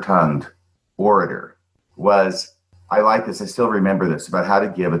 silver-tongued orator, was, I like this, I still remember this, about how to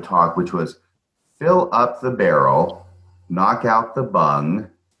give a talk, which was fill up the barrel, knock out the bung,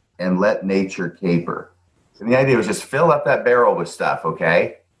 and let nature caper. And the idea was just fill up that barrel with stuff,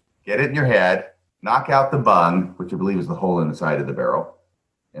 okay? Get it in your head, knock out the bung, which I believe is the hole in the side of the barrel,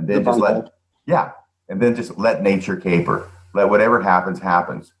 and then just let nature caper. Let whatever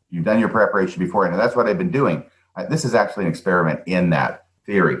happens. You've done your preparation beforehand, and that's what I've been doing. This is actually an experiment in that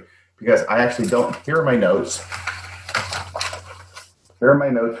theory, because I actually don't. Here are my notes. Here are my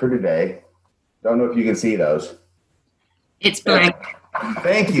notes for today. Don't know if you can see those. It's blank.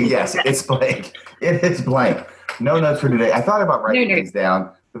 Thank you. Yes, it's blank. It is blank. No notes for today. I thought about writing these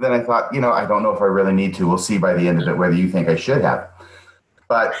down, but then I thought, I don't know if I really need to. We'll see by the end of it whether you think I should have.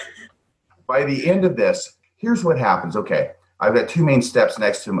 But by the end of this, here's what happens. Okay. I've got two main steps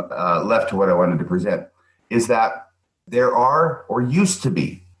left to what I wanted to present, is that there are, or used to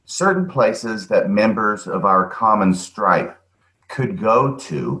be, certain places that members of our common stripe could go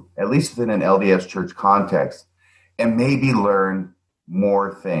to, at least within an LDS Church context, and maybe learn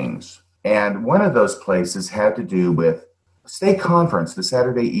more things. And one of those places had to do with stake conference, the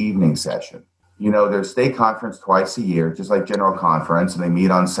Saturday evening session. There's stake conference twice a year, just like general conference, and they meet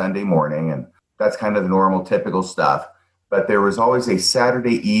on Sunday morning, and that's kind of the normal, typical stuff. But there was always a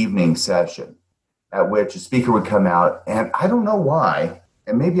Saturday evening session at which a speaker would come out, and I don't know why,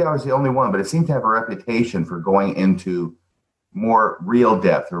 and maybe I was the only one, but it seemed to have a reputation for going into more real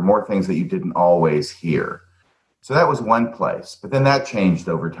depth or more things that you didn't always hear. So that was one place, but then that changed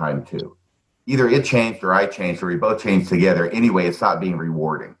over time too. Either it changed or I changed or we both changed together. Anyway, it stopped being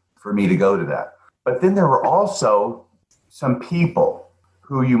rewarding for me to go to that. But then there were also some people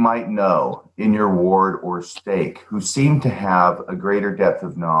who you might know in your ward or stake who seemed to have a greater depth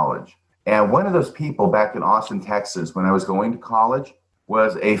of knowledge. And one of those people back in Austin, Texas, when I was going to college,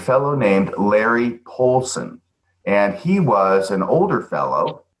 was a fellow named Larry Polson. And he was an older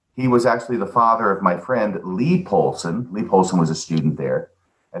fellow. He was actually the father of my friend Lee Polson. Lee Polson was a student there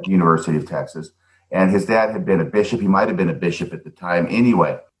at the University of Texas. And his dad had been a bishop. He might have been a bishop at the time.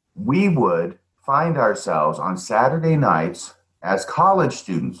 Anyway, we would find ourselves on Saturday nights as college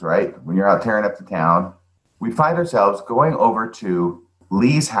students, right? When you're out tearing up the town, we find ourselves going over to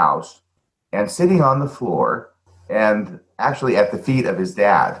Lee's house and sitting on the floor and actually at the feet of his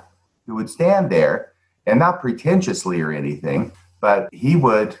dad, who would stand there and not pretentiously or anything, but he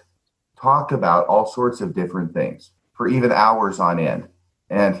would talk about all sorts of different things for even hours on end.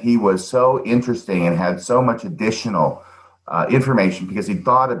 And he was so interesting and had so much additional information because he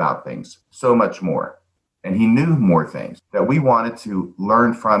thought about things so much more. And he knew more things that we wanted to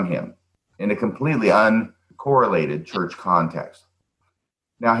learn from him in a completely uncorrelated church context.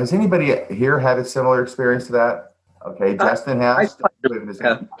 Now, has anybody here had a similar experience to that? Okay, Justin has.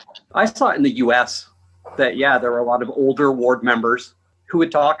 I saw it in the U.S. that, there were a lot of older ward members who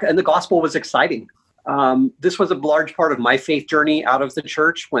would talk, and the gospel was exciting. This was a large part of my faith journey out of the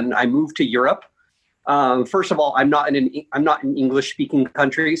church when I moved to Europe. First of all, I'm not in English-speaking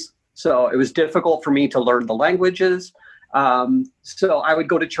countries, so it was difficult for me to learn the languages. So I would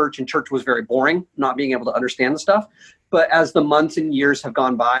go to church, and church was very boring, not being able to understand the stuff. But as the months and years have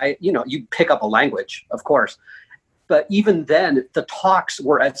gone by, you pick up a language, of course. But even then, the talks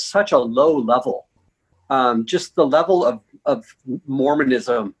were at such a low level. Just the level of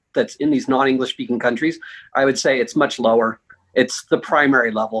Mormonism that's in these non-English speaking countries, I would say it's much lower. It's the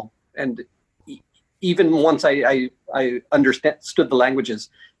primary level. And even once I understood the languages,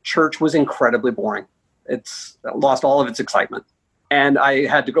 church was incredibly boring. It's lost all of its excitement. And I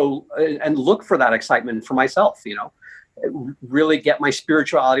had to go and look for that excitement for myself, really get my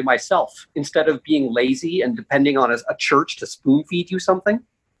spirituality myself instead of being lazy and depending on a church to spoon feed you something.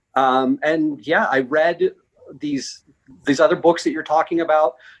 I read these other books that you're talking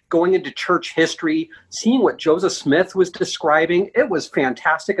about, going into church history, seeing what Joseph Smith was describing. It was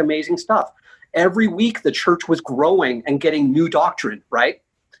fantastic, amazing stuff. Every week the church was growing and getting new doctrine, right?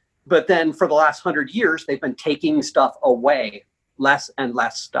 But then for the last 100 years, they've been taking stuff away, less and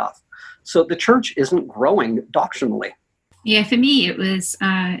less stuff. So the church isn't growing doctrinally. Yeah, for me, it was,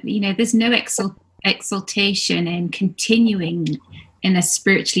 there's no exaltation in continuing in a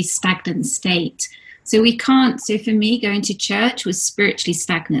spiritually stagnant state. So for me, going to church was spiritually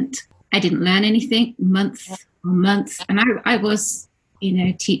stagnant. I didn't learn anything month on month. And I was,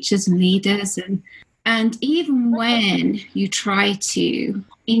 teachers and leaders. And even when you try to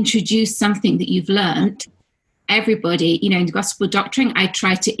introduce something that you've learned, everybody, in the gospel doctrine, I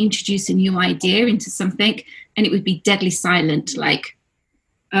try to introduce a new idea into something and it would be deadly silent, like,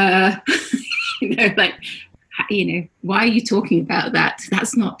 why are you talking about that?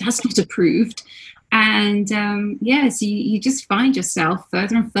 That's not approved. And so you just find yourself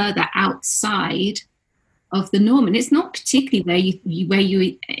further and further outside of the norm, and it's not particularly where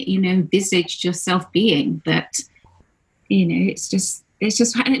you envisaged yourself being, but it's just.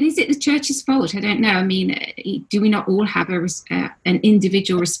 And is it the church's fault? I don't know. I mean, do we not all have an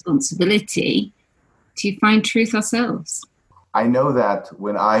individual responsibility to find truth ourselves? I know that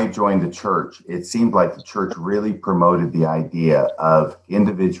when I joined the church, it seemed like the church really promoted the idea of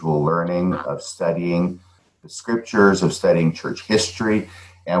individual learning, of studying the scriptures, of studying church history,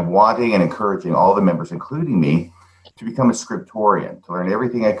 and wanting and encouraging all the members, including me, to become a scriptorian, to learn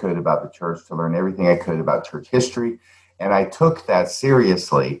everything I could about the church, to learn everything I could about church history. And I took that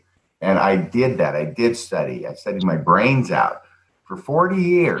seriously, and I did that. I did study. I studied my brains out for 40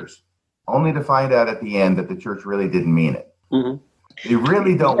 years, only to find out at the end that the church really didn't mean it. Mm-hmm. They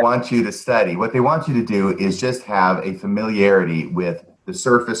really don't want you to study. What they want you to do is just have a familiarity with the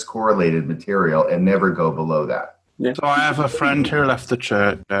surface correlated material and never go below that. Yeah. So I have a friend who left the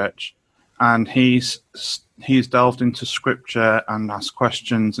church, and he's delved into scripture and asked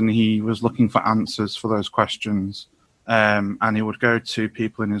questions, and he was looking for answers for those questions. And he would go to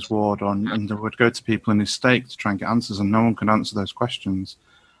people in his ward and he would go to people in his stake to try and get answers, and no one could answer those questions.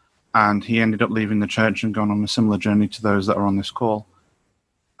 And he ended up leaving the church and going on a similar journey to those that are on this call.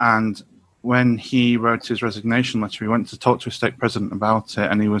 And when he wrote his resignation letter, he went to talk to his stake president about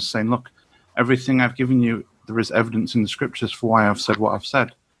it, and he was saying, look, everything I've given you, there is evidence in the scriptures for why I've said what I've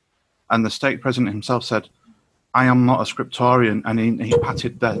said. And the stake president himself said, I am not a scriptorian, and he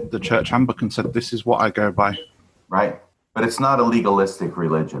patted the church handbook and said, this is what I go by. Right. But it's not a legalistic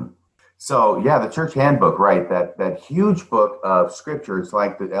religion. So, yeah, the church handbook, right, that huge book of scriptures,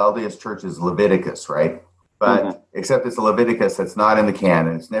 like the LDS Church's Leviticus, right? But except it's a Leviticus that's not in the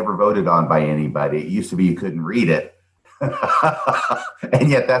canon. It's never voted on by anybody. It used to be you couldn't read it. And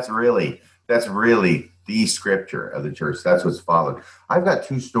yet that's really the scripture of the church. That's what's followed. I've got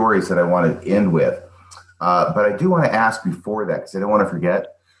two stories that I want to end with. But I do want to ask before that, because I don't want to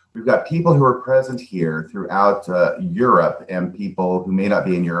forget. We've got people who are present here throughout Europe, and people who may not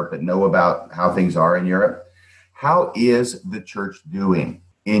be in Europe but know about how things are in Europe. How is the church doing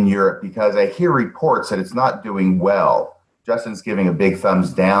in Europe? Because I hear reports that it's not doing well. Justin's giving a big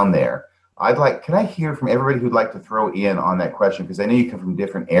thumbs down there. Can I hear from everybody who'd like to throw in on that question? Because I know you come from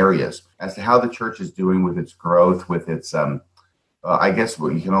different areas as to how the church is doing with its growth, with its, I guess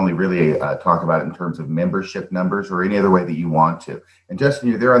you can only really talk about it in terms of membership numbers or any other way that you want to. And Justin,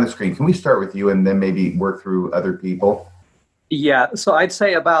 you're there on the screen. Can we start with you and then maybe work through other people? Yeah, so I'd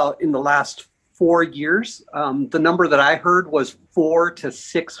say about in the last 4 years, the number that I heard was 400 to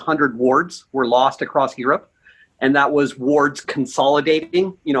 600 wards were lost across Europe. And that was wards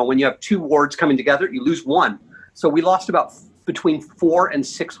consolidating. You know, when you have two wards coming together, you lose one. So we lost about between 400 and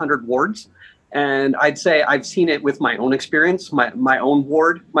 600 wards. And I'd say I've seen it with my own experience, my own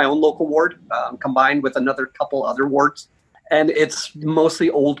ward, my own local ward, combined with another couple other wards. And it's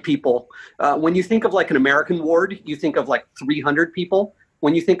mostly old people. When you think of like an American ward, you think of like 300 people.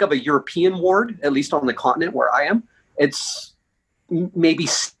 When you think of a European ward, at least on the continent where I am, it's maybe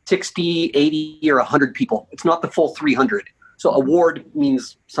 60, 80, or 100 people. It's not the full 300. So a ward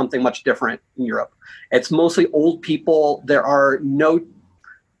means something much different in Europe. It's mostly old people. There's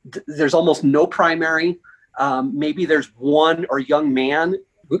almost no primary. Maybe there's one or young man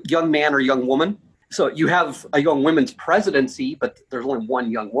or young woman. So you have a young women's presidency, but there's only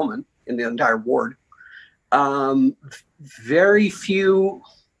one young woman in the entire ward. Very few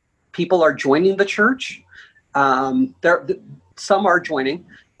people are joining the church. Some are joining,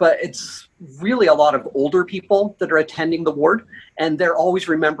 but it's really a lot of older people that are attending the ward, and they're always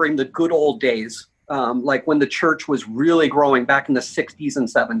remembering the good old days, like when the church was really growing back in the 60s and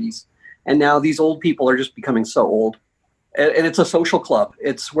 70s. And now these old people are just becoming so old. And it's a social club.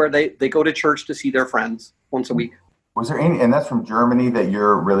 It's where they go to church to see their friends once a week. Was there any, and that's from Germany that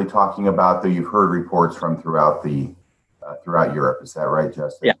you're really talking about, that you've heard reports from throughout Europe. Is that right,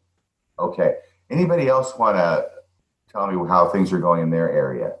 Justin? Yeah. Okay. Anybody else want to tell me how things are going in their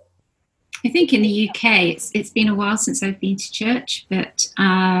area? I think in the UK, it's been a while since I've been to church, but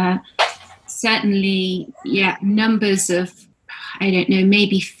certainly, numbers of, I don't know,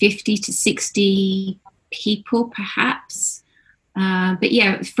 maybe 50 to 60 people, perhaps. But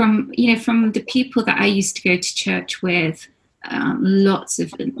yeah, from the people that I used to go to church with,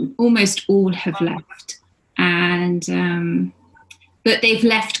 almost all have left, and but they've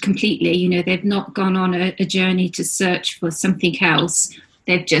left completely. You know, they've not gone on a journey to search for something else.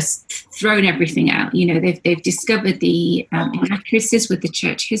 They've just thrown everything out. You know, they've discovered the inaccuracies with the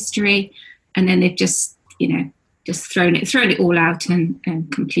church history, and then they've just thrown it all out and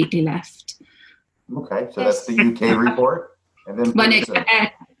completely left. Okay, so that's the UK report. And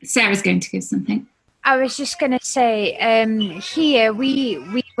then Sarah's going to give something. I was just going to say, here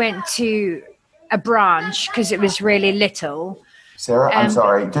we went to a branch because it was really little. Sarah, I'm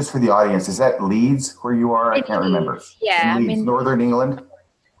sorry, just for the audience, is that Leeds where you are? I can't remember. Yeah, Leeds, Northern England?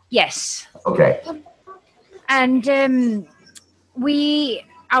 Yes. Okay. And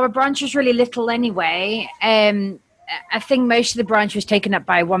our branch was really little anyway. I think most of the branch was taken up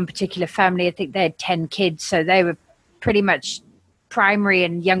by one particular family. I think they had 10 kids, so they were pretty much primary,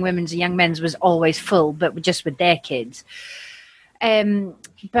 and young women's and young men's was always full, but just with their kids.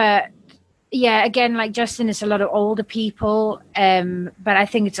 But yeah, again, like Justin, it's a lot of older people, but I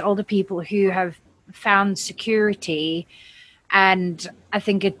think it's older people who have found security, and I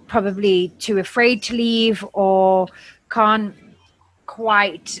think it's probably too afraid to leave or can't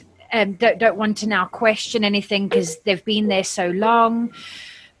quite, don't want to now question anything because they've been there so long.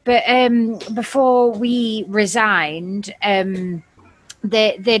 But before we resigned,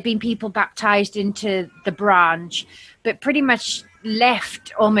 there'd been people baptized into the branch, but pretty much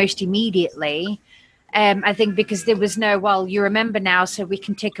left almost immediately. I think because there was no, well, you remember now, so we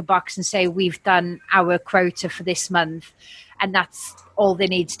can tick a box and say we've done our quota for this month, and that's all that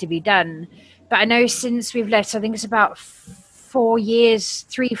needs to be done. But I know since we've left, I think it's about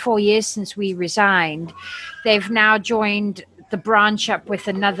 3-4 years since we resigned, they've now joined the branch up with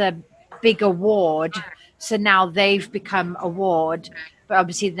another bigger ward. So now they've become a ward, but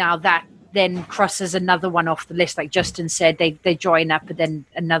obviously now that then crosses another one off the list. Like Justin said, they join up, but then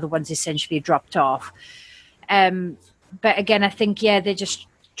another one's essentially dropped off. But again, I think, they're just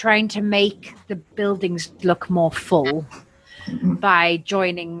trying to make the buildings look more full by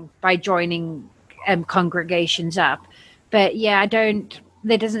joining congregations up. But there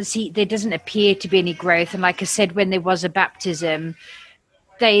doesn't appear to be any growth. And like I said, when there was a baptism,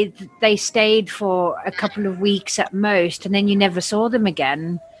 they stayed for a couple of weeks at most, and then you never saw them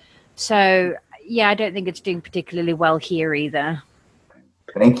again. So I don't think it's doing particularly well here either.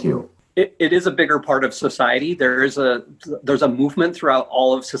 Thank you. It is a bigger part of society. There's a movement throughout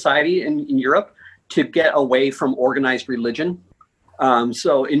all of society in Europe to get away from organized religion.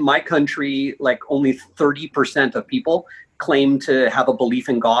 So in my country, like only 30% of people claim to have a belief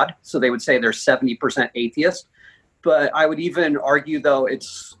in God. So they would say they're 70% atheist. But I would even argue, though,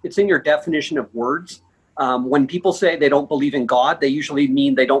 it's in your definition of words. When people say they don't believe in God, they usually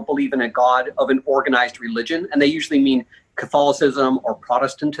mean they don't believe in a God of an organized religion. And they usually mean Catholicism or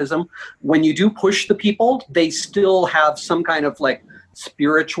Protestantism. When you do push the people, they still have some kind of like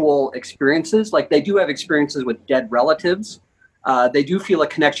spiritual experiences. Like they do have experiences with dead relatives. They do feel a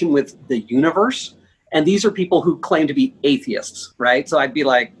connection with the universe. And these are people who claim to be atheists, right? So I'd be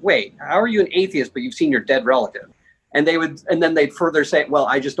like, wait, how are you an atheist, but you've seen your dead relative? And then they'd further say, well,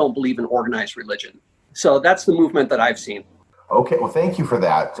 I just don't believe in organized religion. So that's the movement that I've seen. Okay, well, thank you for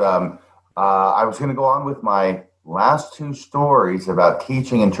that. I was going to go on with my last two stories about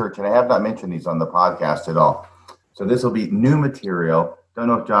teaching in church, and I have not mentioned these on the podcast at all. So this will be new material. Don't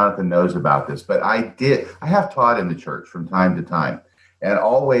know if Jonathan knows about this, but I have taught in the church from time to time, and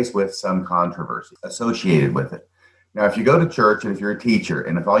always with some controversy associated with it. Now, if you go to church and if you're a teacher,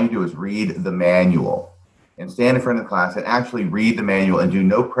 and if all you do is read the manual and stand in front of the class and actually read the manual and do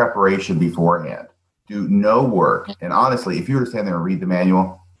no preparation beforehand, do no work, and honestly, if you were to stand there and read the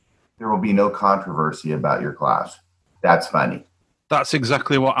manual, there will be no controversy about your class. That's funny. That's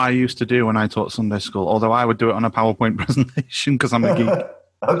exactly what I used to do when I taught Sunday school, although I would do it on a PowerPoint presentation because I'm a geek.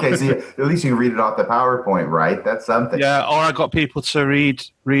 Okay, so at least you can read it off the PowerPoint, right? That's something. Yeah, or I got people to read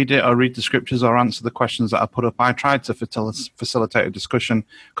it or read the scriptures or answer the questions that I put up. I tried to facilitate a discussion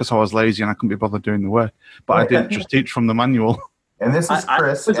because I was lazy and I couldn't be bothered doing the work. But I didn't just teach from the manual. And this is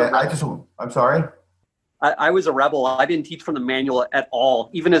Chris. I'm sorry? I was a rebel. I didn't teach from the manual at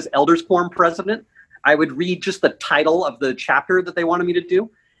all. Even as Elders Quorum president, I would read just the title of the chapter that they wanted me to do.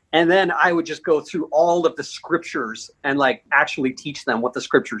 And then I would just go through all of the scriptures and like actually teach them what the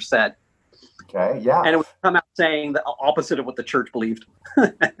scriptures said. Okay, yeah. And it would come out saying the opposite of what the church believed.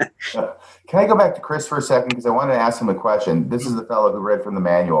 Can I go back to Chris for a second? Because I wanted to ask him a question. This is the fellow who read from the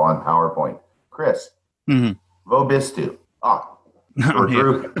manual on PowerPoint. Chris, Vobistu.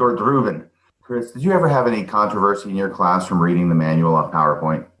 Dordruven. Chris, did you ever have any controversy in your class from reading the manual on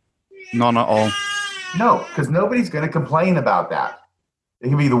PowerPoint? None at all. No, because nobody's going to complain about that. It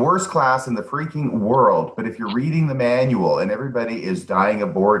can be the worst class in the freaking world, but if you're reading the manual and everybody is dying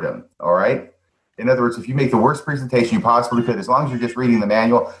of boredom, all right? In other words, if you make the worst presentation you possibly could, as long as you're just reading the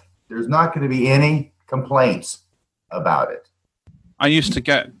manual, there's not going to be any complaints about it. I used to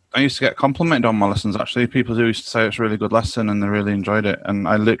get complimented on my lessons, actually. People used to say it's a really good lesson and they really enjoyed it. And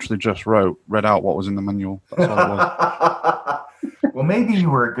I literally just read out what was in the manual. That's all it was. Well, maybe you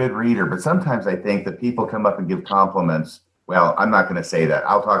were a good reader, but sometimes I think that people come up and give compliments. Well, I'm not going to say that.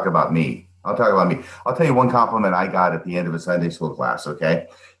 I'll talk about me. I'll tell you one compliment I got at the end of a Sunday school class, okay?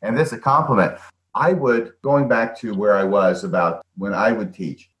 And this is a compliment. Going back to where I was about when I would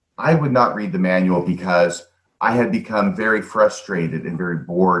teach, I would not read the manual because I had become very frustrated and very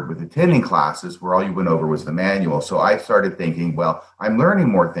bored with attending classes where all you went over was the manual. So I started thinking, well, I'm learning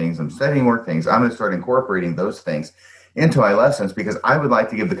more things. I'm studying more things. I'm going to start incorporating those things into my lessons because I would like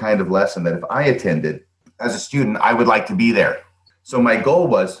to give the kind of lesson that if I attended as a student, I would like to be there. So my goal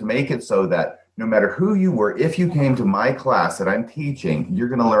was to make it so that no matter who you were, if you came to my class that I'm teaching, you're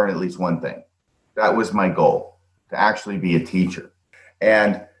going to learn at least one thing. That was my goal, to actually be a teacher.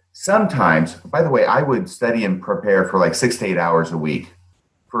 And sometimes, by the way, I would study and prepare for like 6 to 8 hours a week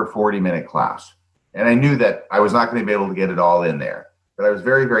for a 40-minute class. And I knew that I was not going to be able to get it all in there, but I was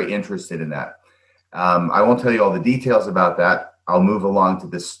very, very interested in that. I won't tell you all the details about that. I'll move along to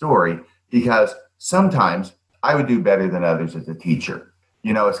this story because sometimes I would do better than others as a teacher.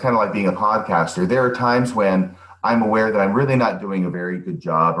 You know, it's kind of like being a podcaster. There are times when I'm aware that I'm really not doing a very good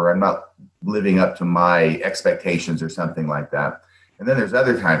job or I'm not living up to my expectations or something like that. And then there's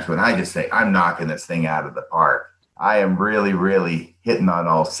other times when I just say, I'm knocking this thing out of the park. I am really, really hitting on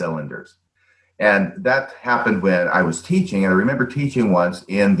all cylinders. And that happened when I was teaching. And I remember teaching once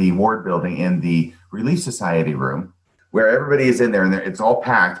in the ward building in the Relief Society room, where everybody is in there, and it's all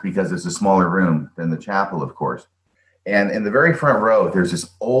packed because it's a smaller room than the chapel, of course. And in the very front row, there's this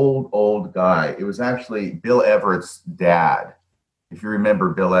old guy. It was actually Bill Everett's dad. If you remember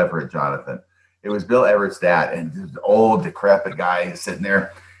Bill Everett, Jonathan, it was Bill Everett's dad, and this old, decrepit guy sitting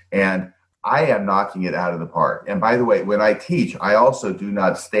there. And I am knocking it out of the park. And by the way, when I teach, I also do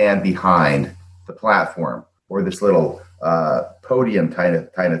not stand behind the platform or this little podium kind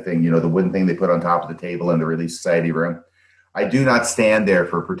of thing, the wooden thing they put on top of the table in the Relief Society room. I do not stand there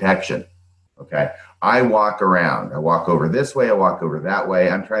for protection. Okay. I walk around. I walk over this way. I walk over that way.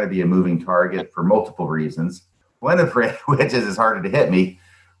 I'm trying to be a moving target for multiple reasons. One of which is it's harder to hit me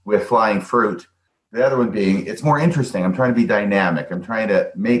with flying fruit. The other one being it's more interesting. I'm trying to be dynamic. I'm trying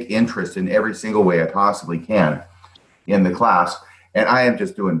to make interest in every single way I possibly can in the class. And I am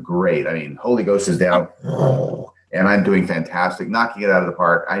just doing great. I mean, Holy Ghost is down, and I'm doing fantastic, knocking it out of the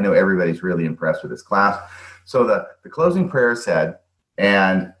park. I know everybody's really impressed with this class. So the closing prayer said,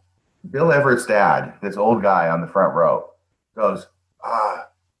 and Bill Everett's dad, this old guy on the front row, goes,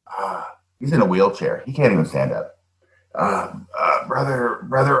 he's in a wheelchair. He can't even stand up. Brother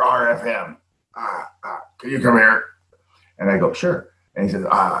RFM, can you come here? And I go, sure. And he says,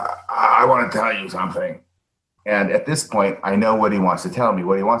 I want to tell you something. And at this point, I know what he wants to tell me.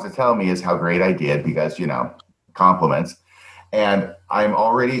 What he wants to tell me is how great I did because, compliments. And I'm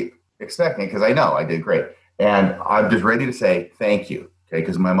already expecting, because I know I did great. And I'm just ready to say thank you. Okay,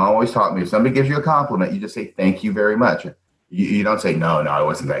 because my mom always taught me if somebody gives you a compliment, you just say thank you very much. You don't say, no, it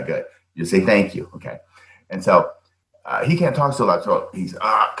wasn't that good. You just say thank you. Okay. And so he can't talk so loud. So he's,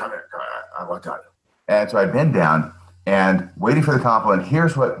 come here. I want to tell you. And so I bend down and waiting for the compliment.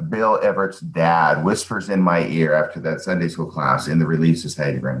 Here's what Bill Everett's dad whispers in my ear after that Sunday school class in the Relief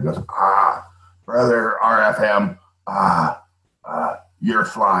Society room. He goes, Brother RFM, your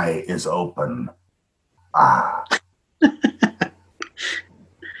fly is open. That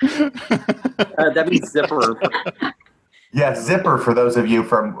means zipper. Yes, zipper for those of you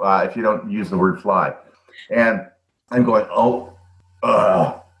from, if you don't use the word fly. And I'm going,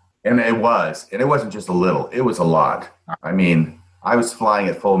 and it wasn't just a little, it was a lot. I mean, I was flying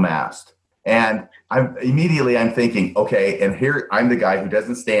at full mast. And I'm thinking, okay, and here I'm the guy who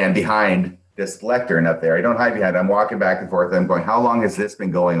doesn't stand behind this lectern up there. I don't hide behind it. I'm walking back and forth. I'm going, how long has this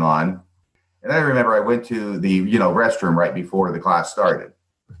been going on? And I remember I went to the, restroom right before the class started.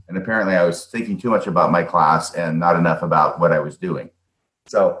 And apparently I was thinking too much about my class and not enough about what I was doing.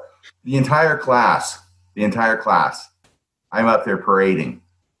 So the entire class, I'm up there parading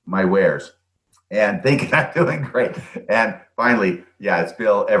my wares and thinking I'm doing great. And finally, it's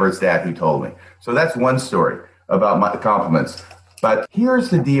Bill Everett's dad who told me. So that's one story about my compliments. But here's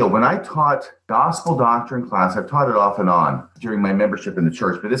the deal. When I taught gospel doctrine class, I've taught it off and on during my membership in the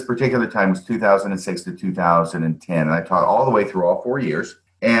church, but this particular time was 2006 to 2010. And I taught all the way through all 4 years.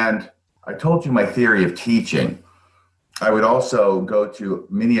 And I told you my theory of teaching. I would also go to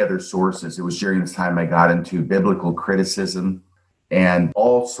many other sources. It was during this time I got into biblical criticism and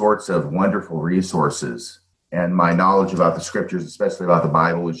all sorts of wonderful resources. And my knowledge about the scriptures, especially about the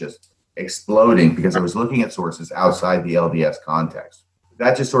Bible, was just exploding because I was looking at sources outside the LDS context.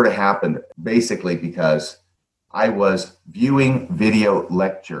 That just sort of happened basically because I was viewing video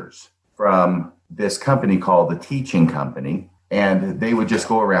lectures from this company called the Teaching Company. And they would just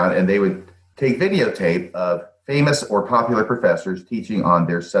go around and they would take videotape of famous or popular professors teaching on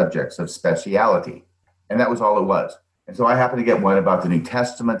their subjects of speciality. And that was all it was. And so I happened to get one about the New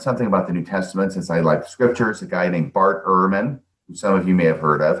Testament, something about the New Testament, since I like scriptures, a guy named Bart Ehrman, who some of you may have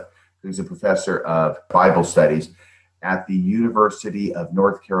heard of, who's a professor of Bible studies at the University of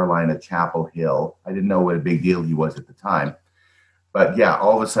North Carolina, Chapel Hill. I didn't know what a big deal he was at the time. But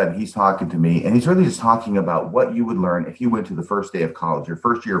all of a sudden he's talking to me and he's really just talking about what you would learn if you went to the first day of college, your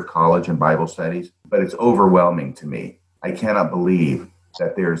first year of college in Bible studies. But it's overwhelming to me. I cannot believe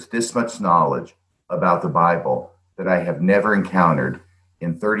that there's this much knowledge about the Bible that I have never encountered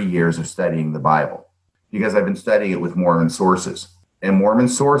in 30 years of studying the Bible, because I've been studying it with Mormon sources. And Mormon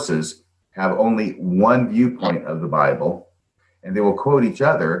sources have only one viewpoint of the Bible, and they will quote each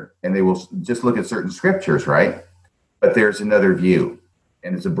other and they will just look at certain scriptures, right? But there's another view,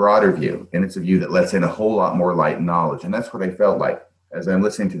 and it's a broader view, and it's a view that lets in a whole lot more light and knowledge. And that's what I felt like as I'm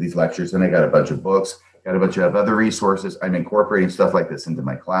listening to these lectures. And I got a bunch of books, got a bunch of other resources. I'm incorporating stuff like this into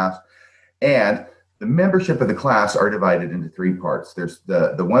my class. And the membership of the class are divided into three parts. There's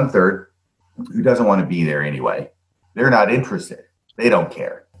the 1/3 who doesn't want to be there anyway. They're not interested. They don't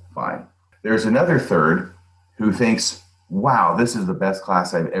care. Fine. There's another third who thinks, wow, this is the best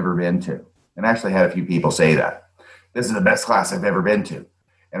class I've ever been to. And I actually had a few people say that. This is the best class I've ever been to.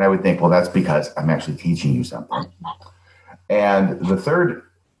 And I would think, well, that's because I'm actually teaching you something. And the third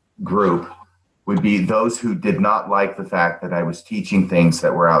group would be those who did not like the fact that I was teaching things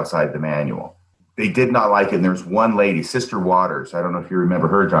that were outside the manual. They did not like it. And there's one lady, Sister Waters. I don't know if you remember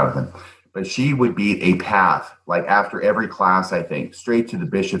her, Jonathan, but she would beat a path, like after every class, I think, straight to the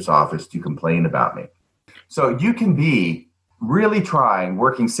bishop's office to complain about me. So you can be really trying,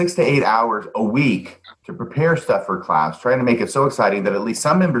 working 6 to 8 hours a week to prepare stuff for class, trying to make it so exciting that at least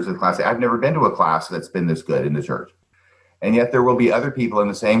some members of the class say, I've never been to a class that's been this good in the church. And yet there will be other people in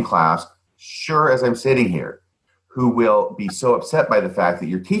the same class, sure as I'm sitting here, who will be so upset by the fact that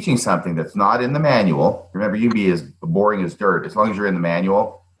you're teaching something that's not in the manual. Remember, you can be as boring as dirt. As long as you're in the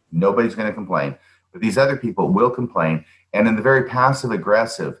manual, nobody's going to complain. But these other people will complain. And in the very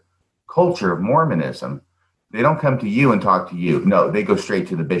passive-aggressive culture of Mormonism, they don't come to you and talk to you. No, they go straight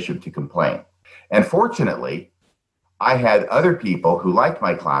to the bishop to complain. And fortunately, I had other people who liked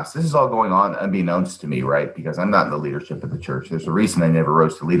my class. This is all going on unbeknownst to me, right? Because I'm not in the leadership of the church. There's a reason I never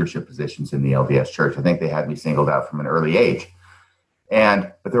rose to leadership positions in the LDS church. I think they had me singled out from an early age.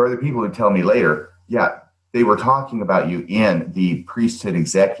 But there are other people who tell me later, yeah, they were talking about you in the priesthood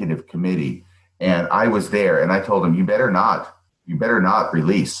executive committee. And I was there and I told them, you better not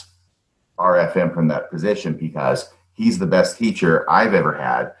release RFM from that position because he's the best teacher I've ever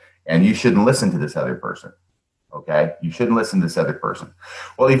had. And you shouldn't listen to this other person. Okay, you shouldn't listen to this other person.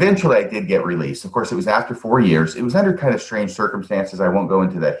 Well, eventually I did get released. Of course, it was after 4 years. It was under kind of strange circumstances. I won't go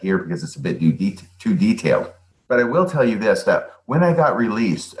into that here because it's a bit too detailed. But I will tell you this, that when I got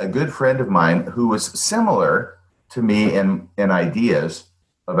released, a good friend of mine who was similar to me in ideas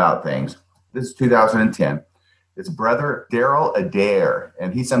about things, this is 2010, it's brother Daryl Adair,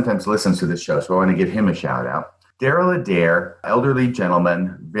 and he sometimes listens to this show, so I want to give him a shout out. Daryl Adair, elderly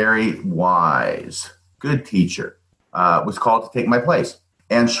gentleman, very wise, good teacher, was called to take my place.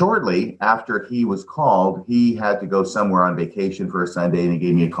 And shortly after he was called, he had to go somewhere on vacation for a Sunday, and he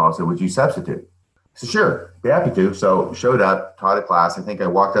gave me a call and said, would you substitute? I said, sure, be happy to. So showed up, taught a class. I think I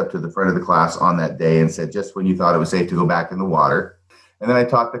walked up to the front of the class on that day and said, just when you thought it was safe to go back in the water. And then I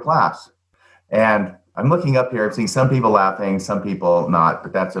taught the class. And I'm looking up here, I'm seeing some people laughing, some people not,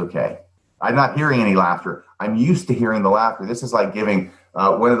 but that's okay. I'm not hearing any laughter. I'm used to hearing the laughter. This is like giving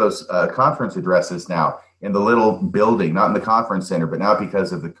one of those conference addresses now in the little building, not in the conference center, but now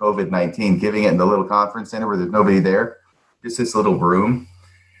because of the COVID-19, giving it in the little conference center where there's nobody there, just this little room.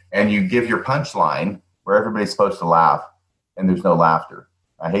 And you give your punchline where everybody's supposed to laugh and there's no laughter.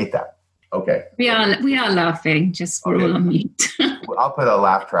 I hate that. Okay. We are laughing, just we're all on mute. I'll put a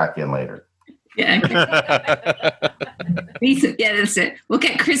laugh track in later. Yeah, okay. Yeah, that's it. We'll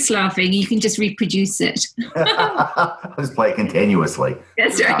get Chris laughing. You can just reproduce it. I'll just play it continuously.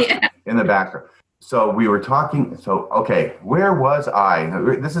 That's right, yeah. In the background. So we were talking. So, okay, where was I?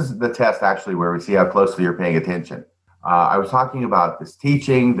 This is the test, actually, where we see how closely you're paying attention. I was talking about this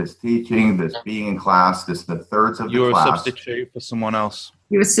teaching, this being in class, the thirds of the class. You were a substitute for someone else.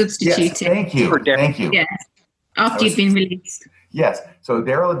 You were substituting. Yes, thank you. Yes, after you'd been released. Yes, so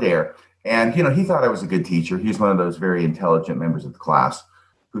Daryl Adair. And, he thought I was a good teacher. He was one of those very intelligent members of the class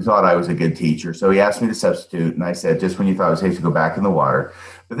who thought I was a good teacher. So he asked me to substitute, and I said, just when you thought it was safe to go back in the water.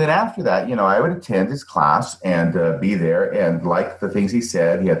 But then after that, I would attend his class and be there and like the things he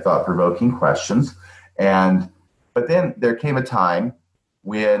said. He had thought-provoking questions. But then there came a time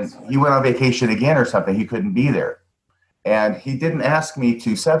when he went on vacation again or something. He couldn't be there. And he didn't ask me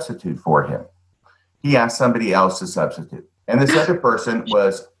to substitute for him. He asked somebody else to substitute. And this other person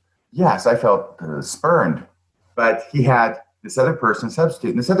was... Yes, I felt spurned, but he had this other person substitute,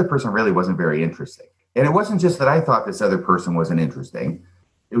 and this other person really wasn't very interesting. And it wasn't just that I thought this other person wasn't interesting.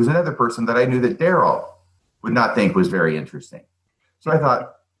 It was another person that I knew that Daryl would not think was very interesting. So I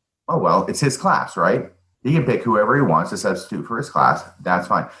thought, oh, well, it's his class, right? He can pick whoever he wants to substitute for his class. That's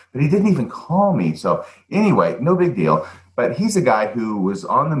fine. But he didn't even call me. So anyway, no big deal. But he's a guy who was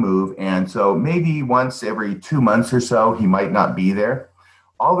on the move, and so maybe once every 2 months or so, he might not be there.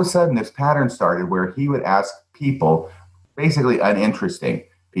 All of a sudden, this pattern started where he would ask people, basically uninteresting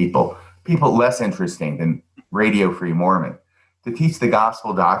people less interesting than Radio Free Mormon, to teach the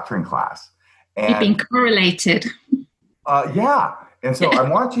gospel doctrine class. And you've been correlated. Yeah. And so I'm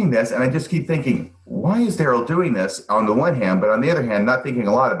watching this, and I just keep thinking, why is Daryl doing this on the one hand, but on the other hand, not thinking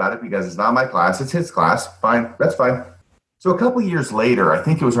a lot about it because it's not my class, it's his class. Fine, that's fine. So a couple of years later, I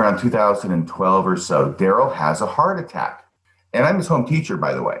think it was around 2012 or so, Daryl has a heart attack. And I'm his home teacher,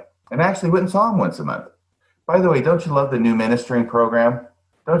 by the way. And I actually went and saw him once a month. By the way, don't you love the new ministering program?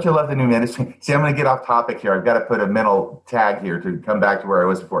 Don't you love the new ministry? See, I'm going to get off topic here. I've got to put a mental tag here to come back to where I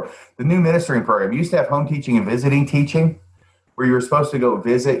was before. The new ministering program used to have home teaching and visiting teaching, where you were supposed to go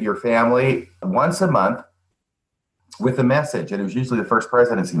visit your family once a month with a message. And it was usually the first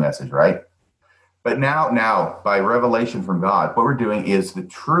presidency message, right? But now, by revelation from God, what we're doing is the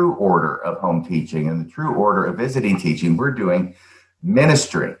true order of home teaching and the true order of visiting teaching. We're doing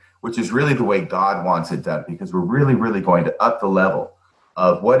ministry, which is really the way God wants it done, because we're really, really going to up the level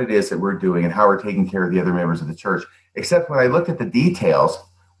of what it is that we're doing and how we're taking care of the other members of the church. Except when I looked at the details,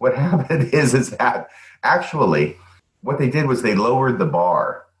 what happened is that actually what they did was they lowered the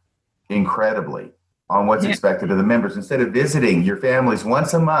bar incredibly on what's expected of the members. Instead of visiting your families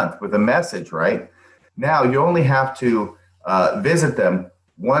once a month with a message, right? Now you only have to visit them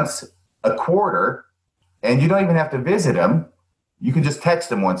once a quarter, and you don't even have to visit them. You can just text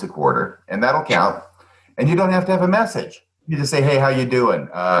them once a quarter, and that'll count. And you don't have to have a message. You just say, hey, how you doing?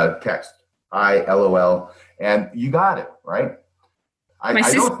 Text, hi, LOL, and you got it, right? My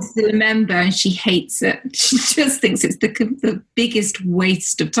sister's still a member, and she hates it. She just thinks it's the biggest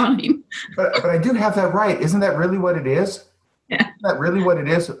waste of time. But I do have that right. Isn't that really what it is? Yeah. Isn't that really what it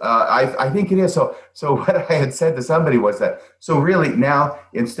is? I think it is. So what I had said to somebody was that, so really now,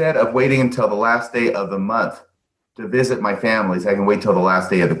 instead of waiting until the last day of the month to visit my families, I can wait till the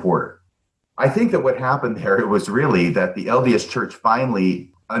last day of the quarter. I think that what happened there, it was really that the LDS Church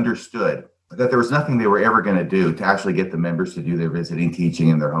finally understood that there was nothing they were ever going to do to actually get the members to do their visiting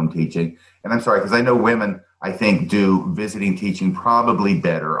teaching and their home teaching. And I'm sorry, because I know women, I think, do visiting teaching probably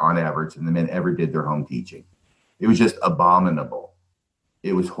better on average than the men ever did their home teaching. It was just abominable.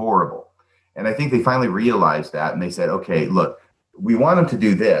 It was horrible. And I think they finally realized that, and they said, okay, look, we want them to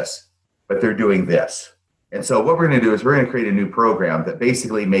do this, but they're doing this. And so what we're going to do is we're going to create a new program that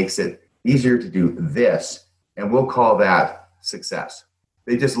basically makes it easier to do this, and we'll call that success.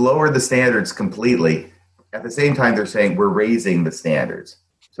 They just lowered the standards completely. At the same time, they're saying we're raising the standards.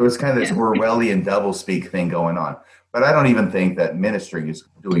 So it's kind of this Orwellian doublespeak thing going on. But I don't even think that ministry is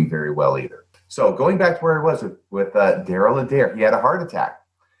doing very well either. So going back to where I was with Daryl Adair, he had a heart attack.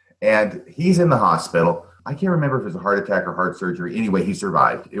 And he's in the hospital. I can't remember if it was a heart attack or heart surgery. Anyway, he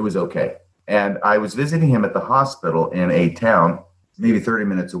survived. It was okay. And I was visiting him at the hospital in a town maybe 30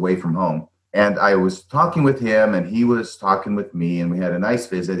 minutes away from home. And I was talking with him, and he was talking with me, and we had a nice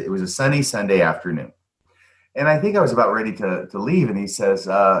visit. It was a sunny Sunday afternoon. And I think I was about ready to leave, and he says,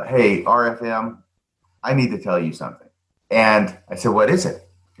 hey, RFM, I need to tell you something. And I said, what is it?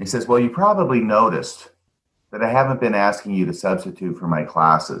 He says, well, you probably noticed that I haven't been asking you to substitute for my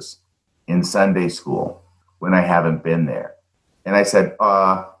classes in Sunday school when I haven't been there. And I said,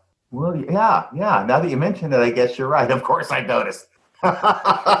 well, yeah, now that you mentioned it, I guess you're right. Of course I noticed.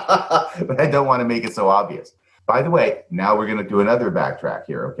 But I don't want to make it so obvious. By the way, now we're going to do another backtrack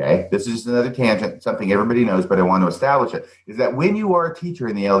here, okay? This is just another tangent, something everybody knows, but I want to establish it, is that when you are a teacher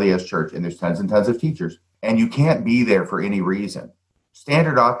in the LDS Church, and there's tons and tons of teachers, and you can't be there for any reason,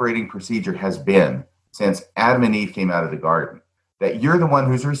 standard operating procedure has been, since Adam and Eve came out of the garden, that you're the one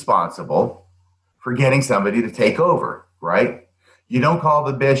who's responsible for getting somebody to take over, right? You don't call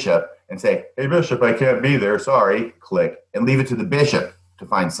the bishop and say, hey, bishop, I can't be there, sorry, click, and leave it to the bishop to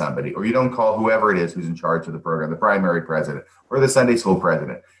find somebody. Or you don't call whoever it is who's in charge of the program, the primary president or the Sunday school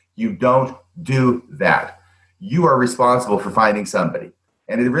president. You don't do that. You are responsible for finding somebody.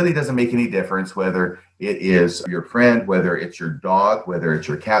 And it really doesn't make any difference whether it is your friend, whether it's your dog, whether it's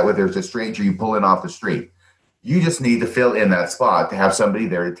your cat, whether it's a stranger you pull in off the street. You just need to fill in that spot to have somebody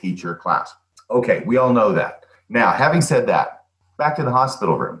there to teach your class. Okay, we all know that. Now, having said that, back to the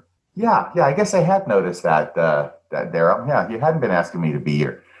hospital room. Yeah, I guess I had noticed that, Daryl. Yeah, you hadn't been asking me to be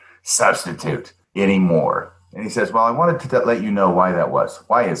your substitute anymore. And he says, well, I wanted to let you know why that was.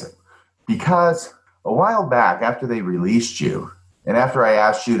 Why is it? Because a while back, after they released you, and after I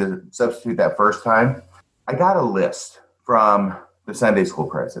asked you to substitute that first time, I got a list from the Sunday school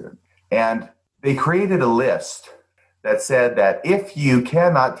president. And they created a list that said that if you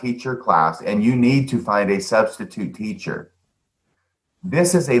cannot teach your class and you need to find a substitute teacher,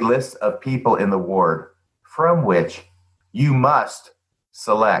 this is a list of people in the ward from which you must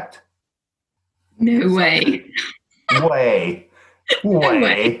select. No way. Way.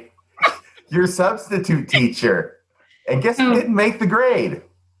 Your substitute teacher. And guess who didn't make the grade?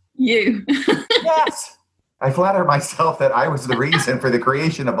 You. Yes. I flatter myself that I was the reason for the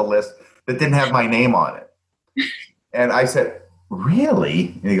creation of a list that didn't have my name on it. And I said,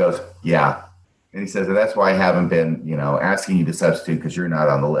 really? And he goes, yeah. And he says, that's why I haven't been, asking you to substitute because you're not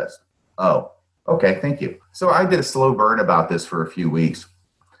on the list. Oh, okay, thank you. So I did a slow burn about this for a few weeks.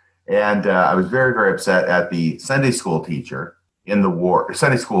 And I was very, very upset at the Sunday school teacher in the ward,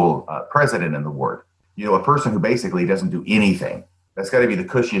 Sunday school president in the ward. A person who basically doesn't do anything. That's got to be the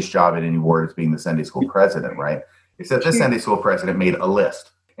cushiest job in any ward, is being the Sunday school president, right? Except this Sunday school president made a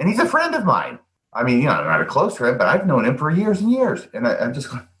list. And he's a friend of mine. I mean, I'm not a close friend, but I've known him for years and years. And I'm just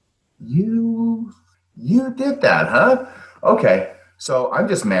going, you did that, huh? Okay. So I'm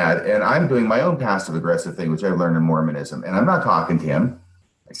just mad, and I'm doing my own passive-aggressive thing, which I learned in Mormonism. And I'm not talking to him.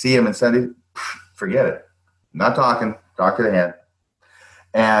 I see him on Sunday, forget it. Not talking, talk to the hand.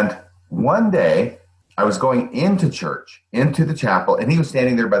 And one day, I was going into church, into the chapel, and he was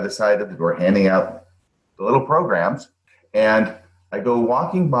standing there by the side of the door handing out the little programs. And I go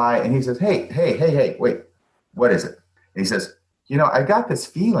walking by, and he says, hey, wait, what is it? And he says, I got this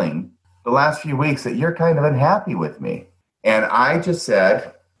feeling the last few weeks that you're kind of unhappy with me. And I just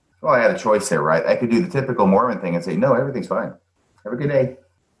said, well, I had a choice there, right? I could do the typical Mormon thing and say, no, everything's fine. Have a good day.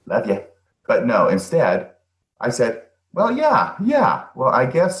 Love you. But no, instead, I said, well, yeah. Well, I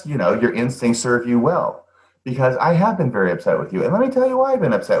guess, your instincts serve you well, because I have been very upset with you. And let me tell you why I've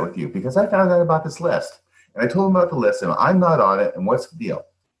been upset with you, because I found out about this list. And I told him about the list, and I'm not on it, and what's the deal?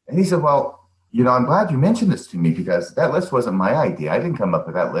 And he said, well, I'm glad you mentioned this to me, because that list wasn't my idea. I didn't come up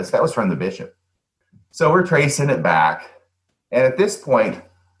with that list. That was from the bishop. So we're tracing it back. And at this point,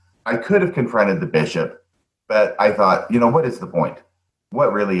 I could have confronted the bishop, but I thought, what is the point?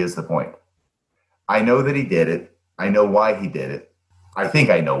 What really is the point? I know that he did it. I know why he did it. I think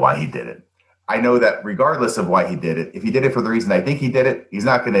I know why he did it. I know that regardless of why he did it, if he did it for the reason I think he did it, he's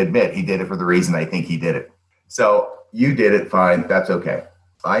not going to admit he did it for the reason I think he did it. So you did it, fine, that's okay.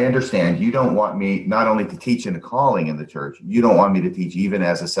 I understand you don't want me not only to teach in a calling in the church, you don't want me to teach even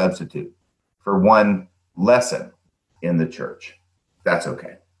as a substitute for one lesson in the church. That's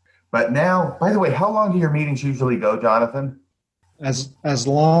okay. But now, by the way, how long do your meetings usually go, Jonathan? As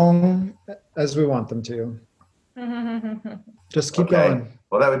long as we want them to. Just keep going.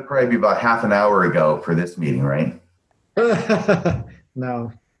 Well, that would probably be about half an hour ago for this meeting, right?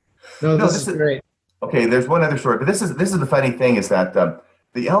 No, this is great. Okay, there's one other story, but this is the funny thing is that the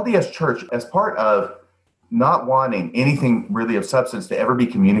LDS Church, as part of not wanting anything really of substance to ever be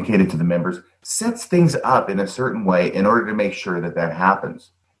communicated to the members, sets things up in a certain way in order to make sure that happens.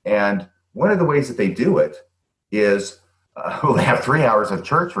 And one of the ways that they do it is they have 3 hours of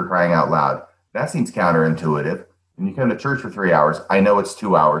church, for crying out loud. That seems counterintuitive. When you come to church for 3 hours, I know it's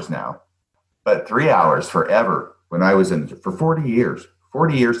 2 hours now, but 3 hours forever. When I was for 40 years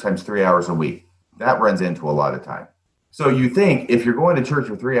times 3 hours a week, that runs into a lot of time. So you think if you're going to church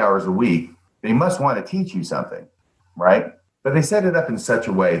for 3 hours a week, they must want to teach you something, right? But they set it up in such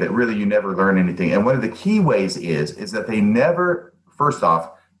a way that really you never learn anything. And one of the key ways is that they never, first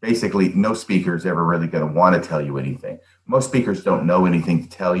off, basically no speaker is ever really going to want to tell you anything. Most speakers don't know anything to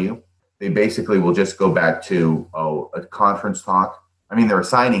tell you. They basically will just go back to, a conference talk. I mean, they're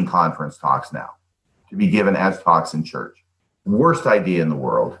assigning conference talks now to be given as talks in church. Worst idea in the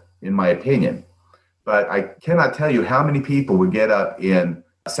world, in my opinion. But I cannot tell you how many people would get up in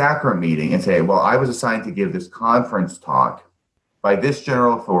a sacrament meeting and say, well, I was assigned to give this conference talk by this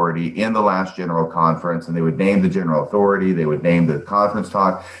general authority in the last general conference, and they would name the general authority, they would name the conference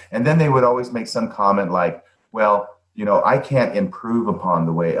talk, and then they would always make some comment like, well, I can't improve upon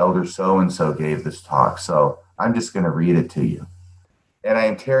the way Elder so-and-so gave this talk, so I'm just going to read it to you. And I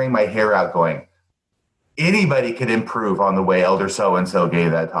am tearing my hair out going, anybody could improve on the way Elder so-and-so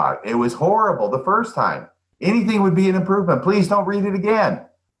gave that talk. It was horrible the first time. Anything would be an improvement. Please don't read it again.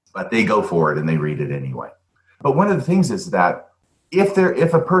 But they go for it and they read it anyway. But one of the things is that if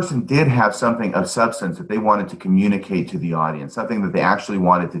a person did have something of substance that they wanted to communicate to the audience, something that they actually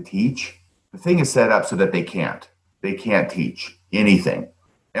wanted to teach, the thing is set up so that they can't. They can't teach anything.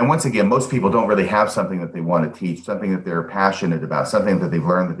 And once again, most people don't really have something that they want to teach, something that they're passionate about, something that they've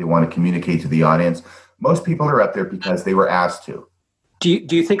learned that they want to communicate to the audience. Most people are up there because they were asked to. Do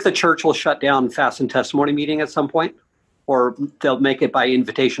you think the church will shut down fast and testimony meeting at some point? Or they'll make it by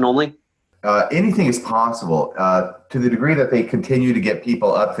invitation only? Anything is possible to the degree that they continue to get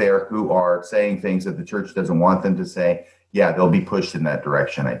people up there who are saying things that the church doesn't want them to say. Yeah, they'll be pushed in that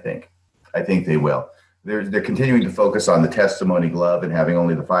direction, I think. I think they will. They're continuing to focus on the testimony glove and having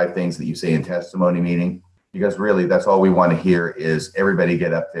only the 5 things that you say in testimony meeting, because really that's all we want to hear is everybody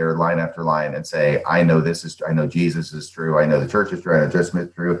get up there line after line and say, I know this is true. I know Jesus is true. I know the church is true. I know Joseph Smith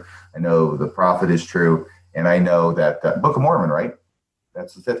is true. I know the prophet is true. And I know that Book of Mormon, right?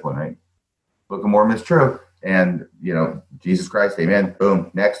 That's the 5th one, right? Book of Mormon is true. And, Jesus Christ, amen,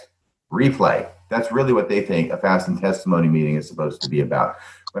 boom, next, replay. That's really what they think a fast and testimony meeting is supposed to be about.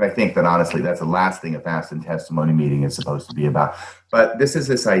 But I think that, honestly, that's the last thing a fast and testimony meeting is supposed to be about. But this is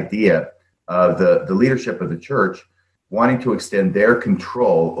this idea of the leadership of the church wanting to extend their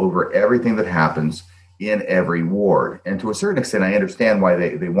control over everything that happens in every ward. And to a certain extent, I understand why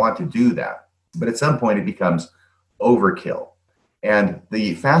they want to do that. But at some point, it becomes overkill. And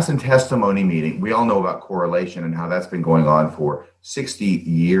the Fast and Testimony meeting, we all know about correlation and how that's been going on for 60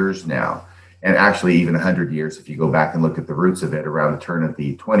 years now. And actually even 100 years if you go back and look at the roots of it around the turn of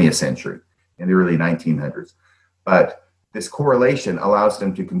the 20th century in the early 1900s. But this correlation allows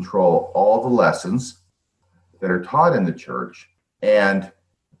them to control all the lessons that are taught in the church. And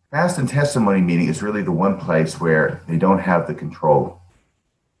Fast and Testimony meeting is really the one place where they don't have the control.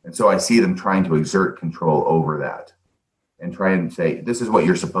 And so I see them trying to exert control over that and try and say, this is what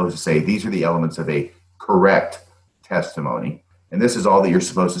you're supposed to say. These are the elements of a correct testimony. And this is all that you're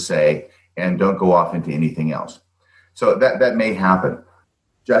supposed to say, and don't go off into anything else. So that may happen.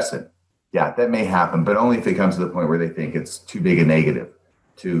 Justin, yeah, that may happen, but only if it comes to the point where they think it's too big a negative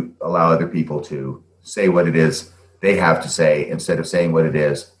to allow other people to say what it is they have to say instead of saying what it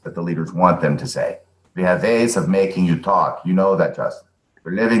is that the leaders want them to say. They have ways of making you talk. You know that, Justin.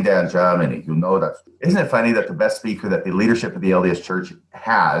 We're living there in Germany. You know that. Isn't it funny that the best speaker that the leadership of the LDS Church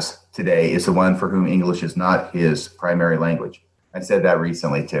has today is the one for whom English is not his primary language? I said that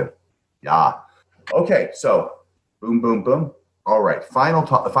recently too. Yeah. Okay, so boom, boom, boom. All right, final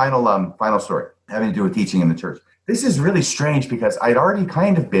story having to do with teaching in the church. This is really strange because I'd already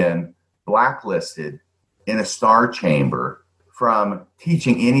kind of been blacklisted in a star chamber from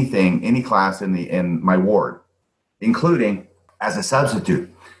teaching any class in my ward, including as a substitute.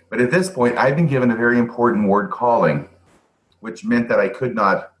 But at this point, I've been given a very important ward calling, which meant that I could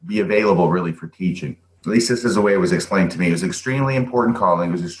not be available really for teaching. At least this is the way it was explained to me. It was an extremely important calling.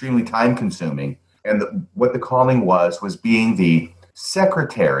 It was extremely time consuming. And what the calling was being the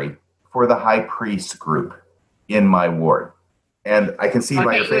secretary for the high priest group in my ward. And I can see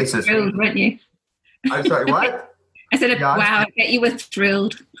by your faces. You were thrilled, weren't you? I'm sorry, what? I said, wow, I bet you were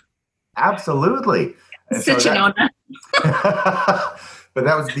thrilled. Absolutely. And such an honor. But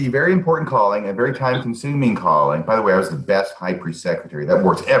that was the very important calling, a very time consuming calling. By the way, I was the best high priest secretary that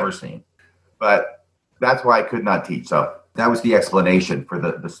ward's ever seen. But that's why I could not teach. So that was the explanation for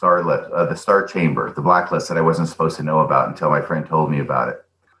the star chamber, the blacklist that I wasn't supposed to know about until my friend told me about it.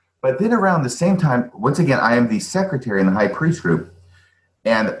 But then around the same time, once again, I am the secretary in the high priest group,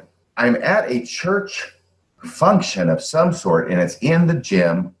 and I'm at a church function of some sort, and it's in the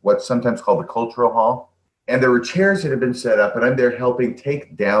gym, what's sometimes called the cultural hall. And there were chairs that had been set up, and I'm there helping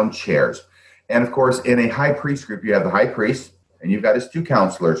take down chairs. And of course, in a high priest group, you have the high priest, and you've got his two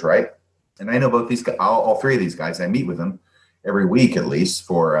counselors, right? And I know both these, all three of these guys. I meet with them every week at least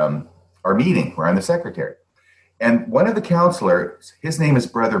for our meeting where I'm the secretary. And one of the counselors, his name is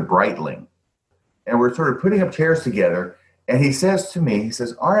Brother Breitling. And we're sort of putting up chairs together. And he says to me, he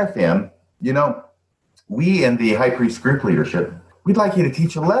says, RFM, we in the high priest group leadership, we'd like you to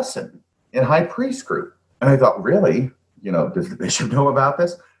teach a lesson in high priest group. And I thought, really? Does the bishop know about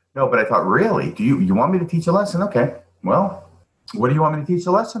this? No, but I thought, really? Do you want me to teach a lesson? Okay. Well, what do you want me to teach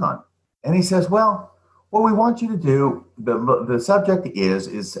a lesson on? And he says, well, what we want you to do, the subject is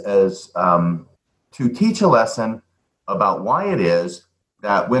to teach a lesson about why it is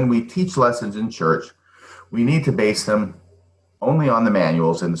that when we teach lessons in church, we need to base them only on the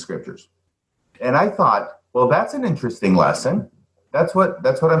manuals and the scriptures. And I thought, well, that's an interesting lesson. That's what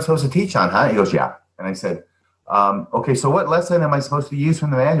I'm supposed to teach on, huh? He goes, yeah. And I said, okay, so what lesson am I supposed to use from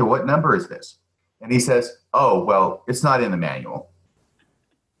the manual? What number is this? And he says, oh, well, it's not in the manual.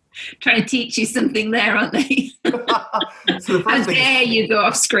 Trying to teach you something there, aren't they? So the first How dare you go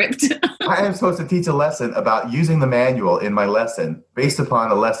off script? I am supposed to teach a lesson about using the manual in my lesson based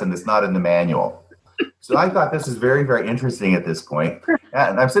upon a lesson that's not in the manual. So I thought this was very, very interesting at this point.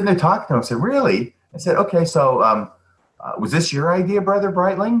 And I'm sitting there talking to him. I said, really? I said, okay, so was this your idea, Brother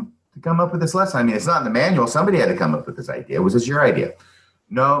Breitling, to come up with this lesson? I mean, it's not in the manual. Somebody had to come up with this idea. Was this your idea?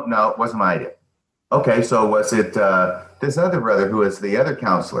 No, it wasn't my idea. Okay, so was it this other brother who was the other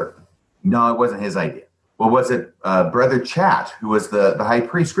counselor? No, it wasn't his idea. Well, was it Brother Chat, who was the high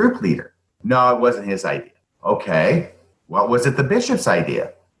priest group leader? No, it wasn't his idea. Okay, well, was it the bishop's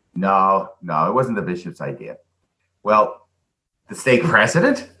idea? No, it wasn't the bishop's idea. Well, the stake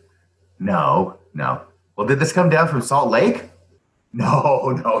president? No. Well, did this come down from Salt Lake?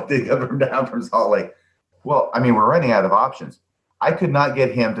 No, it didn't come down from Salt Lake. Well, I mean, we're running out of options. I could not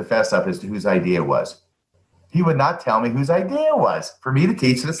get him to fess up as to whose idea it was. He would not tell me whose idea it was for me to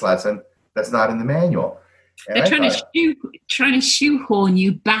teach this lesson that's not in the manual. And they're trying to shoehorn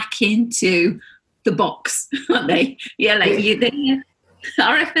you back into the box, aren't they? Yeah,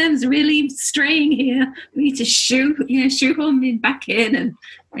 RFM's really straying here. We need to shoehorn him back in and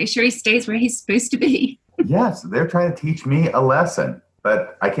make sure he stays where he's supposed to be. Yes, they're trying to teach me a lesson,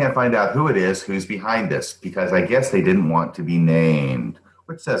 but I can't find out who it is who's behind this because I guess they didn't want to be named,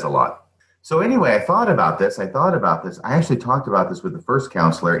 which says a lot. So anyway, I thought about this. I actually talked about this with the first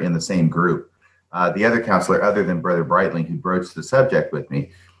counselor in the same group. The other counselor, other than Brother Breitling, who broached the subject with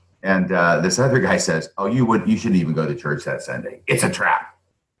me. And this other guy says, oh, you shouldn't even go to church that Sunday. It's a trap.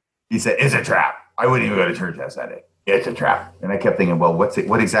 He said, it's a trap. I wouldn't even go to church that Sunday. It's a trap. And I kept thinking, well,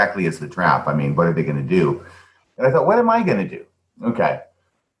 what exactly is the trap? I mean, what are they going to do? And I thought, what am I going to do? Okay.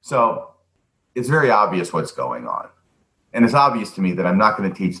 So it's very obvious what's going on. And it's obvious to me that I'm not going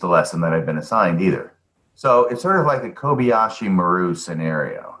to teach the lesson that I've been assigned either. So it's sort of like a Kobayashi Maru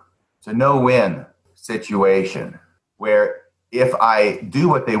scenario. It's a no-win situation where if I do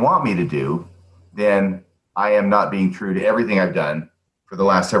what they want me to do, then I am not being true to everything I've done for the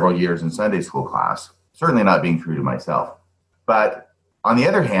last several years in Sunday school class. Certainly not being true to myself. But on the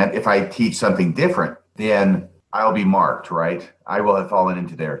other hand, if I teach something different, then I'll be marked, right? I will have fallen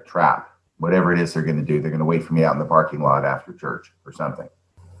into their trap. Whatever it is they're going to do, they're going to wait for me out in the parking lot after church or something.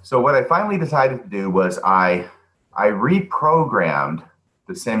 So what I finally decided to do was I reprogrammed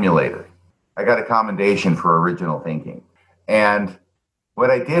the simulator. I got a commendation for original thinking. And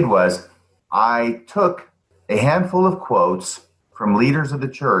what I did was I took a handful of quotes from leaders of the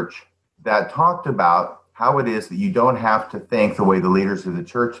church that talked about how it is that you don't have to think the way the leaders of the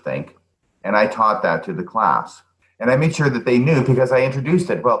church think. And I taught that to the class. And I made sure that they knew because I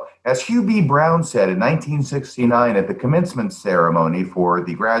introduced it. Well, as Hugh B. Brown said in 1969 at the commencement ceremony for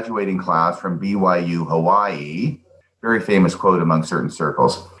the graduating class from BYU, Hawaii, very famous quote among certain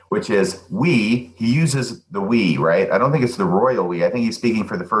circles, which is he uses the we, right? I don't think it's the royal we. I think he's speaking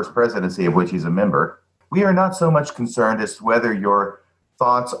for the first presidency of which he's a member. We are not so much concerned as to whether your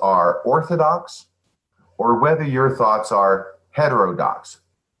thoughts are orthodox or whether your thoughts are heterodox,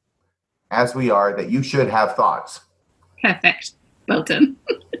 as we are that you should have thoughts. Perfect. Well done.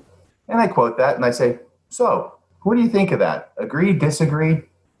 And I quote that and I say, so what do you think of that? Agree, disagree?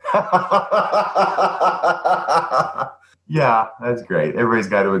 Yeah, that's great. Everybody's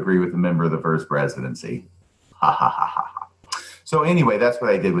got to agree with a member of the first presidency. Ha ha ha ha. So anyway, that's what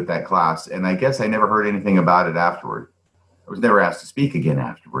I did with that class. And I guess I never heard anything about it afterward. I was never asked to speak again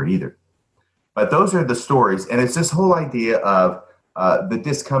afterward either. But those are the stories. And it's this whole idea of the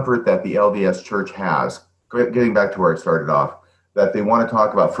discomfort that the LDS Church has, getting back to where I started off, that they want to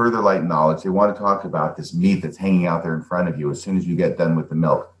talk about further light and knowledge. They want to talk about this meat that's hanging out there in front of you as soon as you get done with the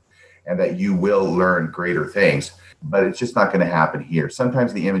milk, and that you will learn greater things. But it's just not going to happen here.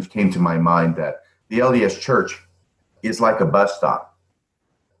 Sometimes the image came to my mind that the LDS Church is like a bus stop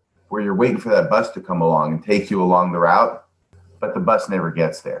where you're waiting for that bus to come along and take you along the route, but the bus never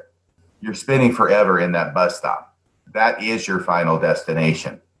gets there. You're spinning forever in that bus stop. That is your final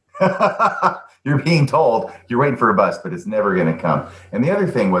destination. You're being told you're waiting for a bus, but it's never going to come. And the other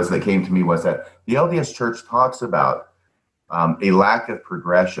thing that came to me was that the LDS Church talks about a lack of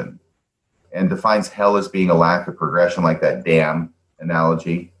progression and defines hell as being a lack of progression, like that dam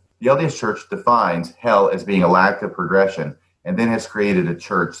analogy. The LDS Church defines hell as being a lack of progression and then has created a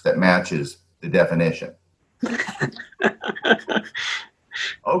church that matches the definition.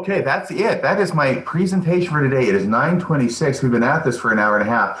 Okay, that's it. That is my presentation for today. It is 9:26. We've been at this for an hour and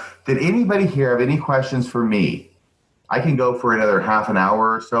a half. Did anybody here have any questions for me? I can go for another half an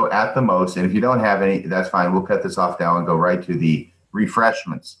hour or so at the most. And if you don't have any, that's fine. We'll cut this off now and go right to the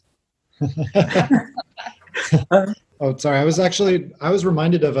refreshments. Oh, sorry. I was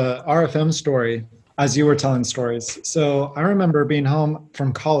reminded of a RFM story as you were telling stories. So I remember being home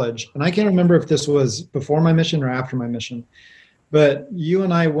from college, and I can't remember if this was before my mission or after my mission, but you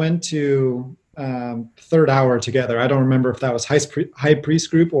and I went to third hour together. I don't remember if that was high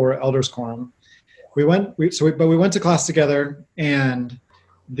priest group or elders quorum. We went to class together, and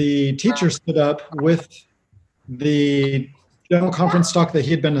the teacher stood up with the general conference talk that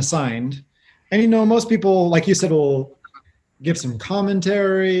he had been assigned. And, most people, like you said, will give some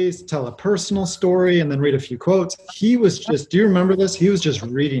commentaries, tell a personal story, and then read a few quotes. He was just, do you remember this? He was just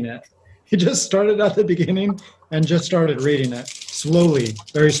reading it. He just started at the beginning and just started reading it slowly,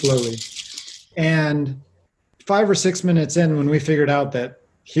 very slowly. And 5 or 6 minutes in, when we figured out that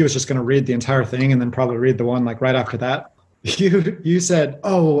he was just going to read the entire thing and then probably read the one like right after that, you said,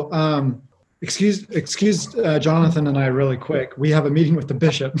 excuse Jonathan and I really quick. We have a meeting with the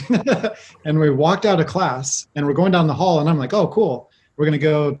bishop. And we walked out of class and we're going down the hall, and I'm like, oh, cool. We're going to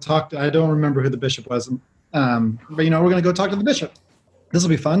go talk I don't remember who the bishop was. But we're going to go talk to the bishop. This will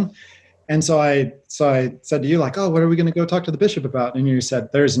be fun. And so I said to you, like, oh, what are we going to go talk to the bishop about? And you said,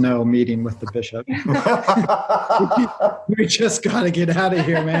 there's no meeting with the bishop. We just got to get out of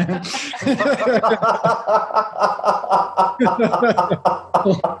here, man.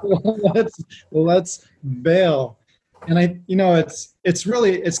 let's bail. And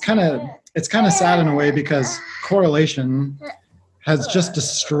it's kind of sad in a way, because correlation has just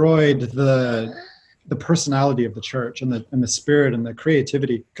destroyed the personality of the church and the spirit and the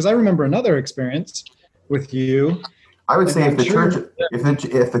creativity. Because I remember another experience with you. I would say if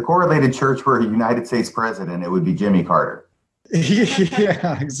the correlated church were a United States president, it would be Jimmy Carter.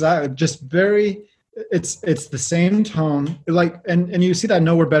 Yeah, exactly. Just very, it's the same tone. Like, and you see that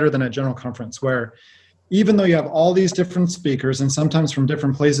nowhere better than at General Conference, where even though you have all these different speakers and sometimes from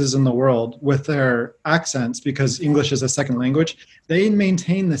different places in the world with their accents, because English is a second language, they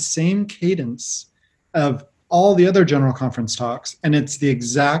maintain the same cadence of all the other General Conference talks. And it's the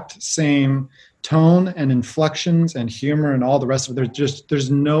exact same tone and inflections and humor and all the rest of it.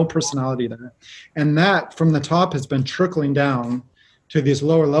 There's no personality there. And that from the top has been trickling down to these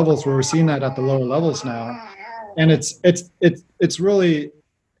lower levels, where we're seeing that at the lower levels now. And it's really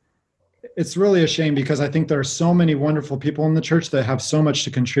a shame, because I think there are so many wonderful people in the church that have so much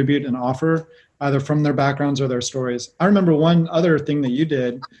to contribute and offer, either from their backgrounds or their stories. I remember one other thing that you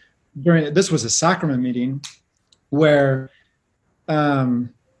did this was a sacrament meeting where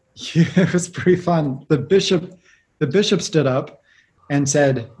it was pretty fun. The bishop stood up and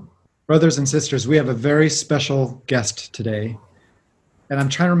said, brothers and sisters, we have a very special guest today. And I'm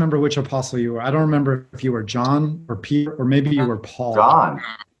trying to remember which apostle you were. I don't remember if you were John or Peter, or maybe you were Paul. John.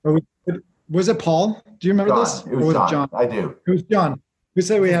 Was it Paul? Do you remember John. this? It was John. I do. It was John. We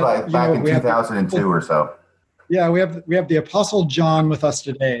say we had back in 2002 or so. Yeah, we have the apostle John with us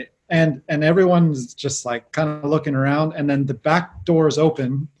today. And everyone's just like kind of looking around, and then the back doors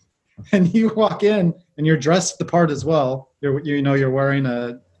open, and you walk in, and you're dressed the part as well. You're wearing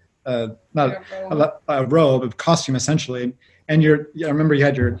a robe, a costume essentially, and I remember you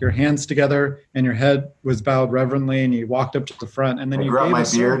had your hands together, and your head was bowed reverently, and you walked up to the front, and then you grew out my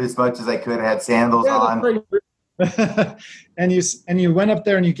beard as much as I could. I had sandals on, and you went up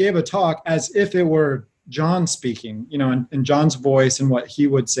there and you gave a talk as if it were John speaking, in John's voice and what he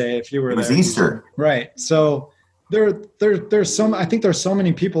would say if you were there. It was Easter. Right. So there's I think there's so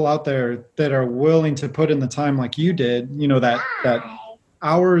many people out there that are willing to put in the time like you did, that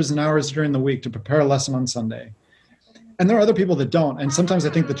hours and hours during the week to prepare a lesson on Sunday. And there are other people that don't. And sometimes I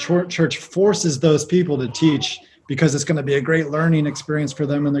think the church forces those people to teach because it's going to be a great learning experience for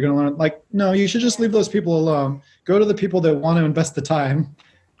them. And they're going to learn, like, no, you should just leave those people alone. Go to the people that want to invest the time,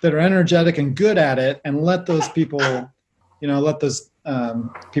 that are energetic and good at it, and let those people,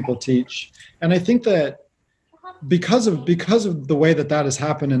 people teach. And I think that because of the way that has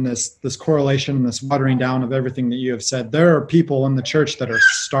happened in this correlation and this watering down of everything that you have said, there are people in the church that are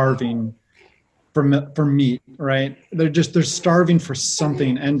starving for meat, right? They're starving for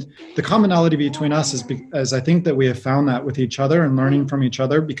something. And the commonality between us is I think that we have found that with each other and learning from each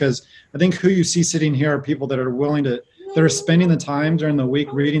other, because I think who you see sitting here are people that are that are spending the time during the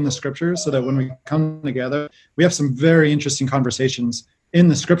week reading the scriptures, so that when we come together, we have some very interesting conversations in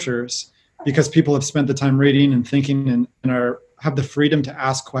the scriptures, because people have spent the time reading and thinking and have the freedom to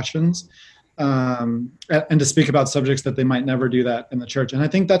ask questions and to speak about subjects that they might never do that in the church. And I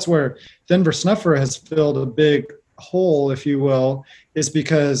think that's where Denver Snuffer has filled a big hole, if you will, is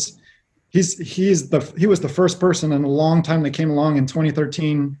because he was the first person in a long time that came along in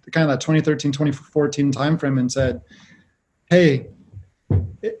 2013, kind of that 2013, 2014 timeframe, and said, hey,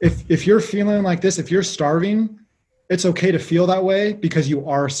 if you're feeling like this, if you're starving, it's okay to feel that way, because you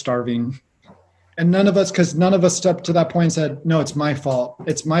are starving. And none of us stepped to that point and said, no, it's my fault.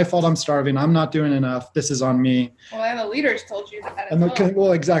 It's my fault I'm starving. I'm not doing enough. This is on me. Well, and the leaders told you that as well.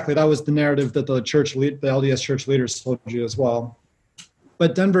 Well, exactly. That was the narrative that the LDS church leaders told you as well.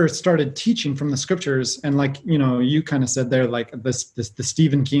 But Denver started teaching from the scriptures. And like, you kind of said there, like the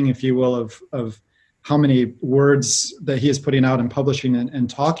Stephen King, if you will, of how many words that he is putting out and publishing and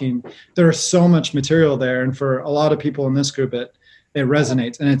talking. There is so much material there. And for a lot of people in this group, it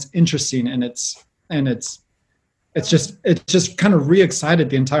resonates, and it's interesting, and it's just kind of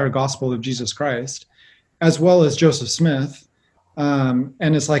re-excited the entire gospel of Jesus Christ, as well as Joseph Smith. And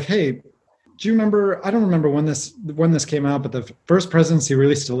it's like, hey, do you remember, I don't remember when this came out, but the First Presidency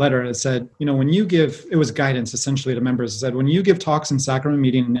released a letter that said, when you give, it was guidance essentially to members. It said, when you give talks in sacrament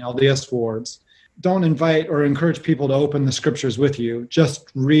meeting in LDS wards, don't invite or encourage people to open the scriptures with you. Just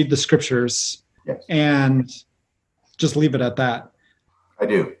read the scriptures and just leave it at that. I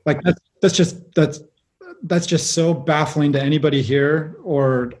do. Like that's that's just so baffling to anybody here,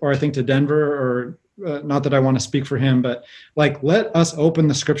 or I think to Denver, or not that I want to speak for him, but like, let us open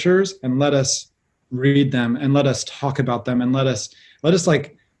the scriptures and let us read them and let us talk about them and let us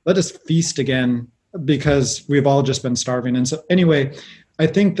feast again, because we've all just been starving. And so anyway, I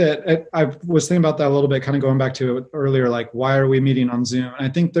think that I was thinking about that a little bit, kind of going back to it earlier, like, why are we meeting on Zoom? And I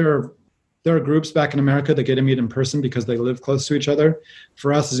think there are groups back in America that get to meet in person because they live close to each other.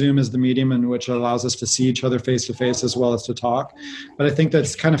 For us, Zoom is the medium in which allows us to see each other face to face as well as to talk. But I think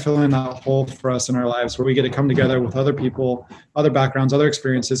that's kind of filling that hole for us in our lives, where we get to come together with other people, other backgrounds, other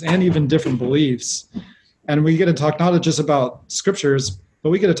experiences, and even different beliefs. And we get to talk not just about scriptures, but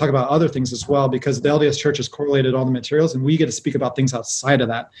we get to talk about other things as well, because the LDS Church has correlated all the materials, and we get to speak about things outside of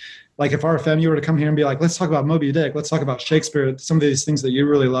that. Like if RFM, you were to come here and be like, let's talk about Moby Dick, let's talk about Shakespeare, some of these things that you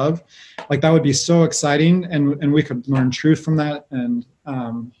really love, like that would be so exciting, and we could learn truth from that. And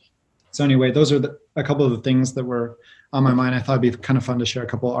so anyway, those are a couple of the things that were on my mind. I thought it'd be kind of fun to share a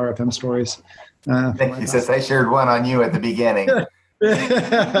couple of RFM stories. Thank you, sis. I shared one on you at the beginning.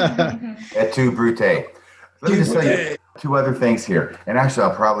 Et tu, Brute. Let me just tell you two other things here. And actually,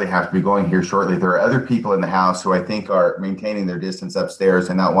 I'll probably have to be going here shortly. There are other people in the house who I think are maintaining their distance upstairs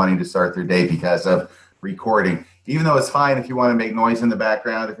and not wanting to start their day because of recording. Even though it's fine if you want to make noise in the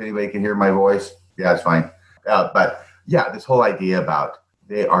background, if anybody can hear my voice, yeah, it's fine. But yeah, this whole idea about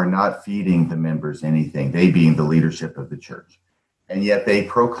they are not feeding the members anything, they being the leadership of the church. And yet they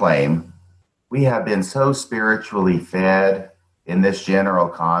proclaim, we have been so spiritually fed in this general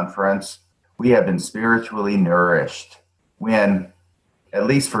conference. We have been spiritually nourished, when, at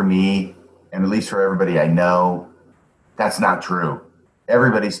least for me, and at least for everybody I know, that's not true.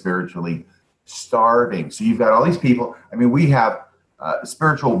 Everybody's spiritually starving. So you've got all these people. I mean, we have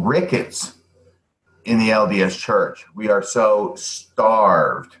spiritual rickets in the LDS Church. We are so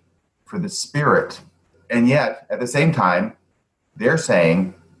starved for the Spirit. And yet, at the same time, they're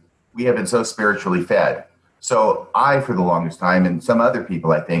saying, we have been so spiritually fed. So I, for the longest time, and some other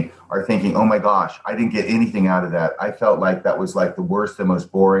people, I think, are thinking, oh my gosh, I didn't get anything out of that. I felt like that was like the worst and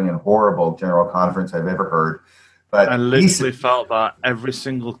most boring and horrible general conference I've ever heard. But I literally felt that every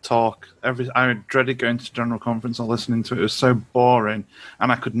single talk, I dreaded going to general conference or listening to it. It was so boring,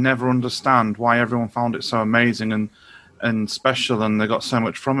 and I could never understand why everyone found it so amazing and special, and they got so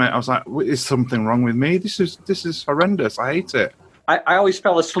much from it. I was like, is something wrong with me? This is horrendous. I hate it. I always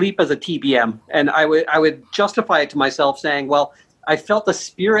fell asleep as a TBM, and I would justify it to myself saying, well, I felt the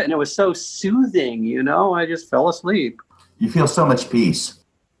Spirit and it was so soothing, I just fell asleep. You feel so much peace.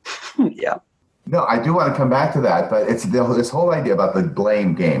 Yeah. No, I do want to come back to that, but it's this whole idea about the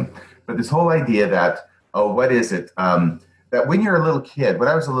blame game. But this whole idea that, what is it? That when you're a little kid, when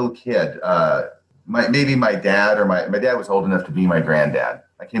I was a little kid, maybe my dad was old enough to be my granddad.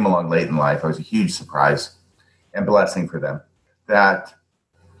 I came along late in life. I was a huge surprise and blessing for them. That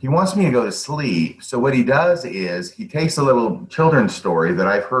he wants me to go to sleep. So what he does is he takes a little children's story that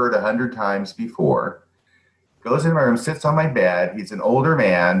I've heard 100 times before, goes in my room, sits on my bed. He's an older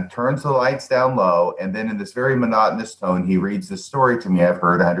man, turns the lights down low, and then in this very monotonous tone, he reads this story to me I've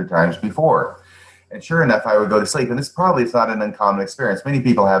heard 100 times before. And sure enough, I would go to sleep. And this probably is not an uncommon experience. Many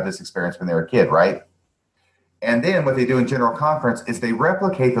people have this experience when they're a kid, right? And then what they do in general conference is they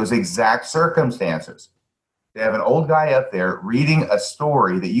replicate those exact circumstances. They have an old guy up there reading a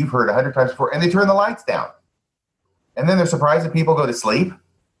story that you've heard 100 times before, and they turn the lights down. And then they're surprised that people go to sleep.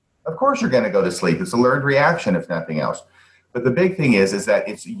 Of course you're going to go to sleep. It's a learned reaction, if nothing else. But the big thing is that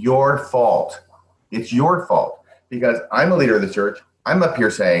it's your fault. It's your fault. Because I'm a leader of the church. I'm up here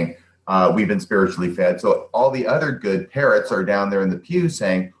saying we've been spiritually fed. So all the other good parrots are down there in the pews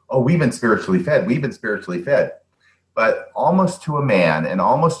saying, oh, we've been spiritually fed. We've been spiritually fed. But almost to a man and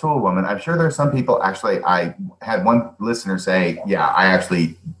almost to a woman, I'm sure there are some people, actually, I had one listener say, yeah, I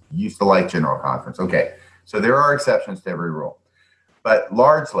actually used to like general conference. Okay, so there are exceptions to every rule. But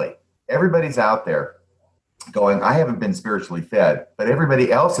largely, everybody's out there going, I haven't been spiritually fed, but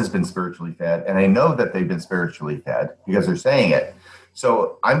everybody else has been spiritually fed, and I know that they've been spiritually fed because they're saying it.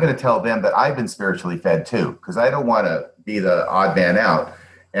 So I'm going to tell them that I've been spiritually fed too, because I don't want to be the odd man out.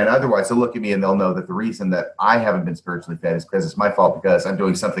 And otherwise, they'll look at me and they'll know that the reason that I haven't been spiritually fed is because it's my fault, because I'm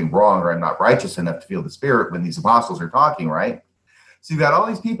doing something wrong or I'm not righteous enough to feel the Spirit when these apostles are talking, right? So you've got all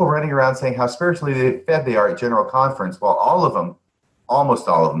these people running around saying how spiritually fed they are at general conference, while all of them, almost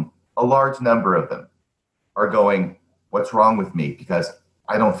all of them, a large number of them are going, what's wrong with me? Because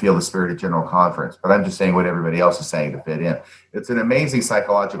I don't feel the Spirit at general conference, but I'm just saying what everybody else is saying to fit in. It's an amazing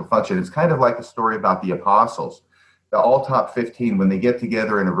psychological function. It's kind of like the story about the apostles. The all top 15, when they get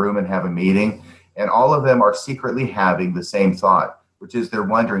together in a room and have a meeting, and all of them are secretly having the same thought. which is they're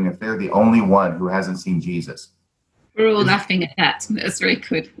wondering if they're the only one who hasn't seen Jesus. We're all laughing at that. That's very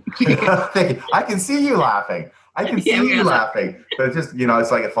good. Thank you. I can see you laughing. I can see you laughing. But it's just,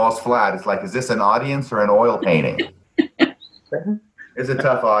 it's like it falls flat. It's like, is this an audience or an oil painting? It's a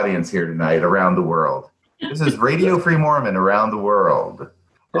tough audience here tonight around the world. This is Radio Free Mormon around the world.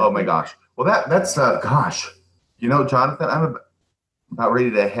 Oh, my gosh. Well, that's gosh. Jonathan, I'm about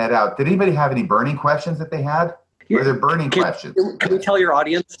ready to head out. Did anybody have any burning questions that they had? Or there burning questions? Can we tell your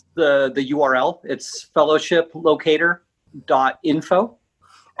audience the URL? It's fellowshiplocator.info.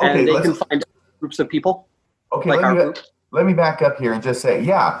 And they can find groups of people. Okay, like our group. Let me back up here and just say,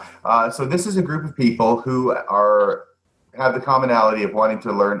 so this is a group of people who have the commonality of wanting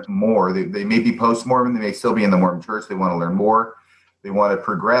to learn more. They may be post-Mormon. They may still be in the Mormon church. They want to learn more. They want to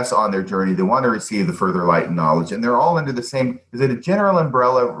progress on their journey. They want to receive the further light and knowledge. And they're all under the same, is it a general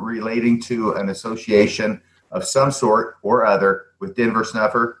umbrella relating to an association of some sort or other with Denver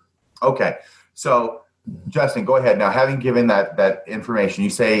Snuffer? Okay. So, Justin, go ahead. Now, having given that information, you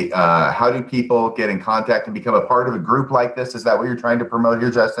say, how do people get in contact and become a part of a group like this? Is that what you're trying to promote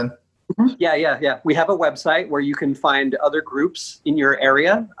here, Justin? Yeah. We have a website where you can find other groups in your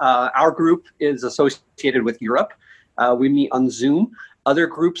area. Our group is associated with Europe. We meet on Zoom. Other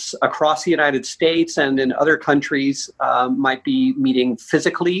groups across the United States and in other countries might be meeting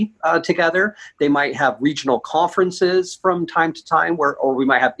physically together. They might have regional conferences from time to time, or we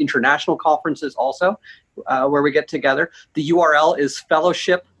might have international conferences also where we get together. The URL is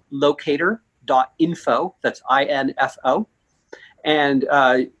fellowshiplocator.info. That's INFO.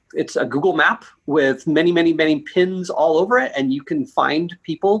 And it's a Google map with many, many, many pins all over it. And you can find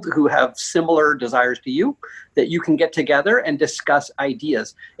people who have similar desires to you that you can get together and discuss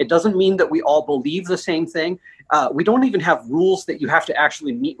ideas. It doesn't mean that we all believe the same thing. We don't even have rules that you have to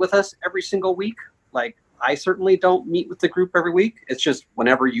actually meet with us every single week. Like, I certainly don't meet with the group every week. It's just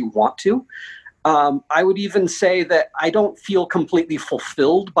whenever you want to. I would even say that I don't feel completely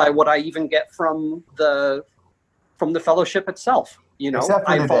fulfilled by what I even get from the fellowship itself. Except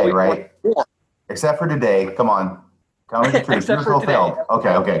for today, right? Except for today. Come on. Tell me the truth. You're fulfilled.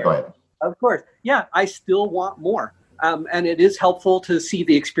 Okay, go ahead. Of course. Yeah, I still want more. And it is helpful to see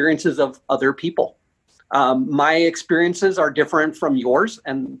the experiences of other people. My experiences are different from yours,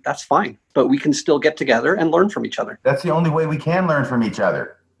 and that's fine. But we can still get together and learn from each other. That's the only way we can learn from each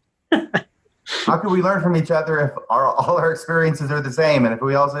other. How can we learn from each other if all our experiences are the same and if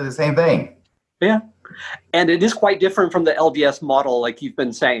we all say the same thing? Yeah. And it is quite different from the LDS model, like you've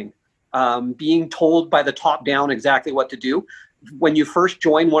been saying. Being told by the top down exactly what to do. When you first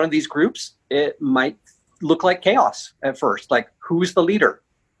join one of these groups, it might look like chaos at first. Like, who's the leader?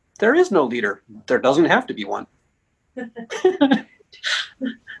 There is no leader. There doesn't have to be one.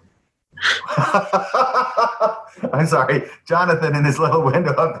 I'm sorry. Jonathan, in his little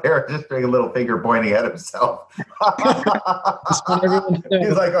window up there, just doing a little finger pointing at himself. He's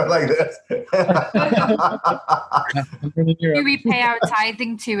like going like this. Who we pay our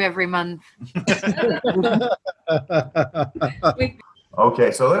tithing to every month.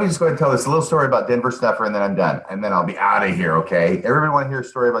 Okay, so let me just go ahead and tell this little story about Denver Snuffer, and then I'm done. And then I'll be out of here, okay? Everybody want to hear a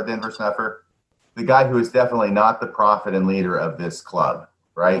story about Denver Snuffer? The guy who is definitely not the prophet and leader of this club,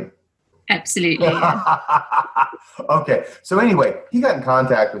 right? Absolutely. Yeah. Okay. So anyway, he got in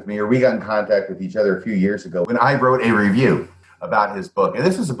contact with me, or we got in contact with each other a few years ago when I wrote a review about his book. And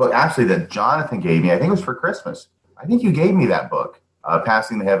this was a book actually that Jonathan gave me. I think it was for Christmas. I think you gave me that book,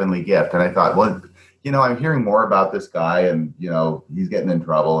 Passing the Heavenly Gift. And I thought, well, I'm hearing more about this guy, and, he's getting in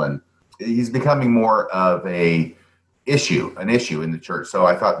trouble, and he's becoming more of an issue in the church. So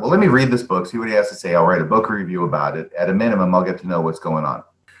I thought, well, let me read this book, see what he has to say. I'll write a book review about it. At a minimum, I'll get to know what's going on.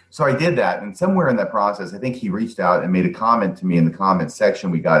 So I did that, and somewhere in that process, I think he reached out and made a comment to me in the comment section.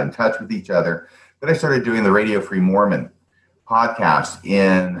 We got in touch with each other. Then I started doing the Radio Free Mormon podcast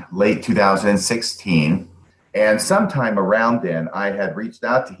in late 2016. And sometime around then, I had reached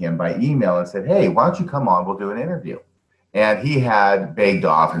out to him by email and said, hey, why don't you come on? We'll do an interview. And he had begged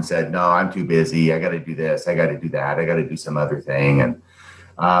off and said, no, I'm too busy. I got to do this. I got to do that. I got to do some other thing. And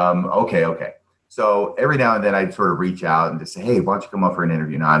okay. So every now and then I'd sort of reach out and just say, hey, why don't you come on for an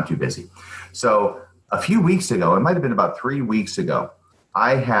interview? No, I'm too busy. So a few weeks ago, it might have been about 3 weeks ago,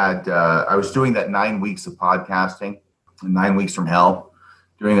 I was doing that 9 weeks of podcasting, 9 weeks from hell,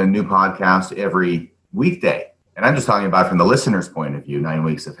 doing a new podcast every weekday. And I'm just talking about from the listener's point of view, 9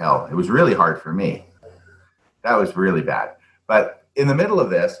 weeks of hell. It was really hard for me. That was really bad. But in the middle of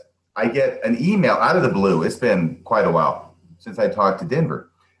this, I get an email out of the blue. It's been quite a while since I talked to Denver.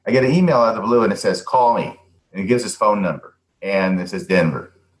 I get an email out of the blue, and it says, call me. And it gives his phone number. And it says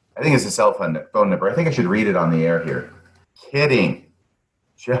Denver. I think it's a cell phone number. I think I should read it on the air here. Kidding.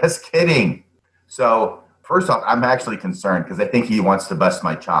 Just kidding. So first off, I'm actually concerned because I think he wants to bust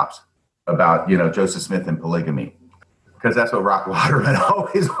my chops about, Joseph Smith and polygamy, because that's what Rock Waterman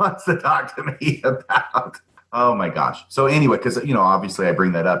always wants to talk to me about. Oh my gosh. So anyway, because, obviously I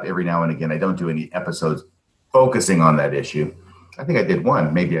bring that up every now and again. I don't do any episodes focusing on that issue. I think I did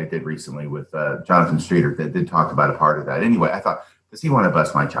one, maybe I did recently with Jonathan Streeter that did talk about a part of that. Anyway, I thought, does he want to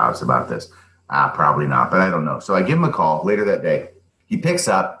bust my chops about this? Probably not, but I don't know. So I give him a call later that day. He picks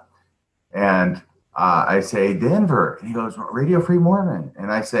up and I say, Denver. And he goes, Radio Free Mormon.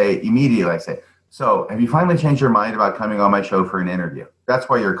 And I say, immediately, so have you finally changed your mind about coming on my show for an interview? That's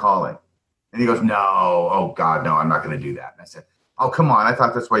why you're calling. And he goes, no, oh God, no, I'm not going to do that. And I said, oh, come on. I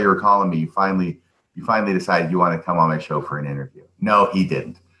thought that's why you were calling me. You finally decided you want to come on my show for an interview. No, he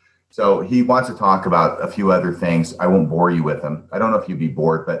didn't. So he wants to talk about a few other things. I won't bore you with them. I don't know if you'd be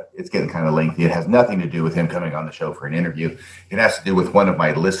bored, but it's getting kind of lengthy. It has nothing to do with him coming on the show for an interview. It has to do with one of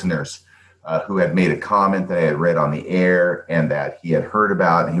my listeners who had made a comment that I had read on the air and that he had heard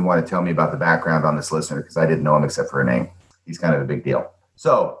about. And he wanted to tell me about the background on this listener because I didn't know him except for a name. He's kind of a big deal.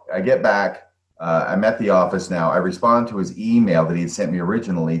 So I get back. I'm at the office now. I respond to his email that he had sent me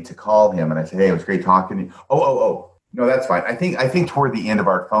originally to call him. And I said, hey, it was great talking to you. Oh. No, that's fine. I think toward the end of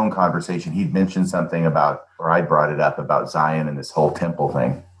our phone conversation, he'd mentioned something about, or I brought it up about Zion and this whole temple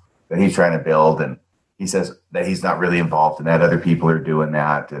thing that he's trying to build. And he says that he's not really involved in that. Other people are doing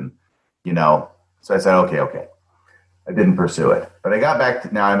that. And, so I said, okay. I didn't pursue it. But I got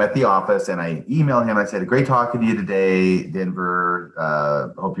back now I'm at the office and I emailed him. I said, great talking to you today,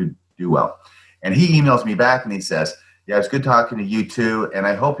 Denver. Hope you do well. And he emails me back and he says, yeah, it's good talking to you too. And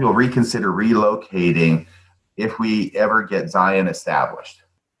I hope you'll reconsider relocating if we ever get Zion established.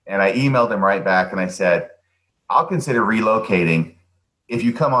 And I emailed him right back and I said, I'll consider relocating if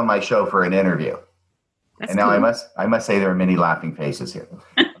you come on my show for an interview. That's and now cool. I must say there are many laughing faces here.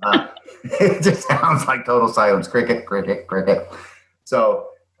 It just sounds like total silence. Cricket. So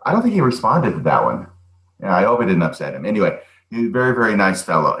I don't think he responded to that one. Yeah, I hope it didn't upset him. Anyway, he's a very, very nice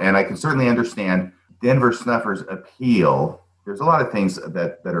fellow. And I can certainly understand Denver Snuffer's appeal. There's a lot of things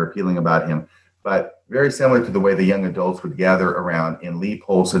that are appealing about him, but very similar to the way the young adults would gather around in Lee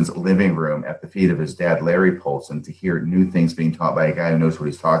Polson's living room at the feet of his dad, Larry Polson, to hear new things being taught by a guy who knows what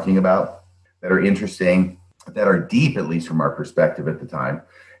he's talking about, that are interesting, that are deep, at least from our perspective at the time.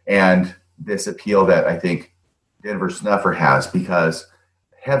 And this appeal that I think Denver Snuffer has, because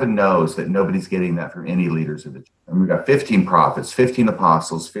heaven knows that nobody's getting that from any leaders of the church. And we've got 15 prophets, 15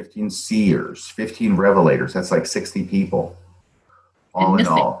 apostles, 15 seers, 15 revelators. That's like 60 people, all in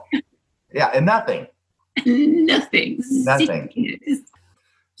all. Yeah, and nothing. Nothing.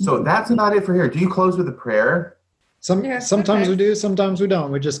 So that's about it for here. Do you close with a prayer? Sometimes we do, sometimes we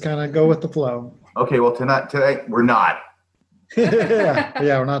don't. We just kind of go with the flow. Okay, well, today we're not.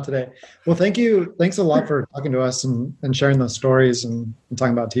 yeah, we're not today. Well, thank you. Thanks a lot for talking to us and sharing those stories and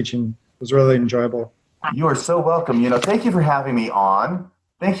talking about teaching. It was really enjoyable. You are so welcome. Thank you for having me on.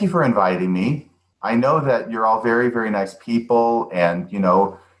 Thank you for inviting me. I know that you're all very, very nice people, and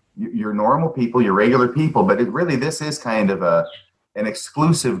you're normal people, you're regular people, but this is kind of an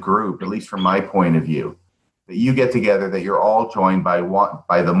exclusive group, at least from my point of view, that you get together, that you're all joined by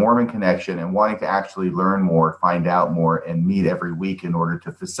the Mormon connection and wanting to actually learn more, find out more, and meet every week in order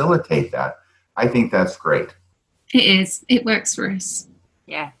to facilitate that. I think that's great. It is. It works for us.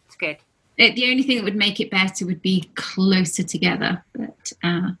 Yeah, it's good. The only thing that would make it better would be closer together, but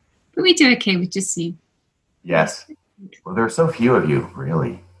we do okay with just you. Yes. Well, there are so few of you,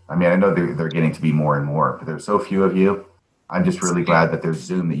 really. I mean, I know they're getting to be more and more, but there's so few of you. I'm just really glad that there's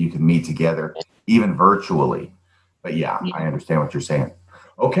Zoom, that you can meet together, even virtually. But yeah, I understand what you're saying.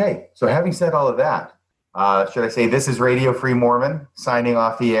 Okay, so having said all of that, should I say this is Radio Free Mormon signing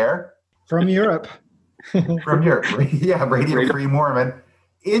off the air? From Europe. From Europe. Yeah, Radio Free Mormon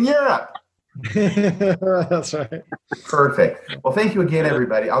in Europe. That's right. Perfect. Well, thank you again,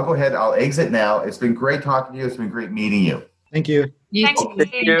 everybody. I'll go ahead. I'll exit now. It's been great talking to you. It's been great meeting you. Thank you. Thank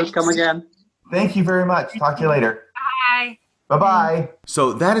you. Come again. Thank you very much. Talk to you later. Bye. Bye-bye.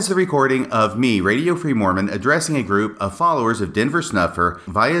 So that is the recording of me, Radio Free Mormon, addressing a group of followers of Denver Snuffer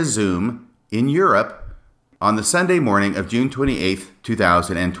via Zoom in Europe on the Sunday morning of June 28th,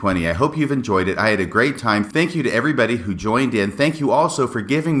 2020. I hope you've enjoyed it. I had a great time. Thank you to everybody who joined in. Thank you also for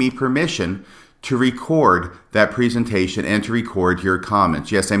giving me permission to record that presentation and to record your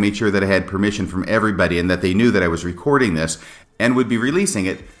comments. Yes, I made sure that I had permission from everybody and that they knew that I was recording this and would be releasing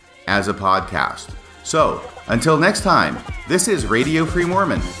it as a podcast. So, until next time, this is Radio Free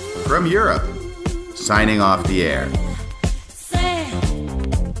Mormon from Europe, signing off the air.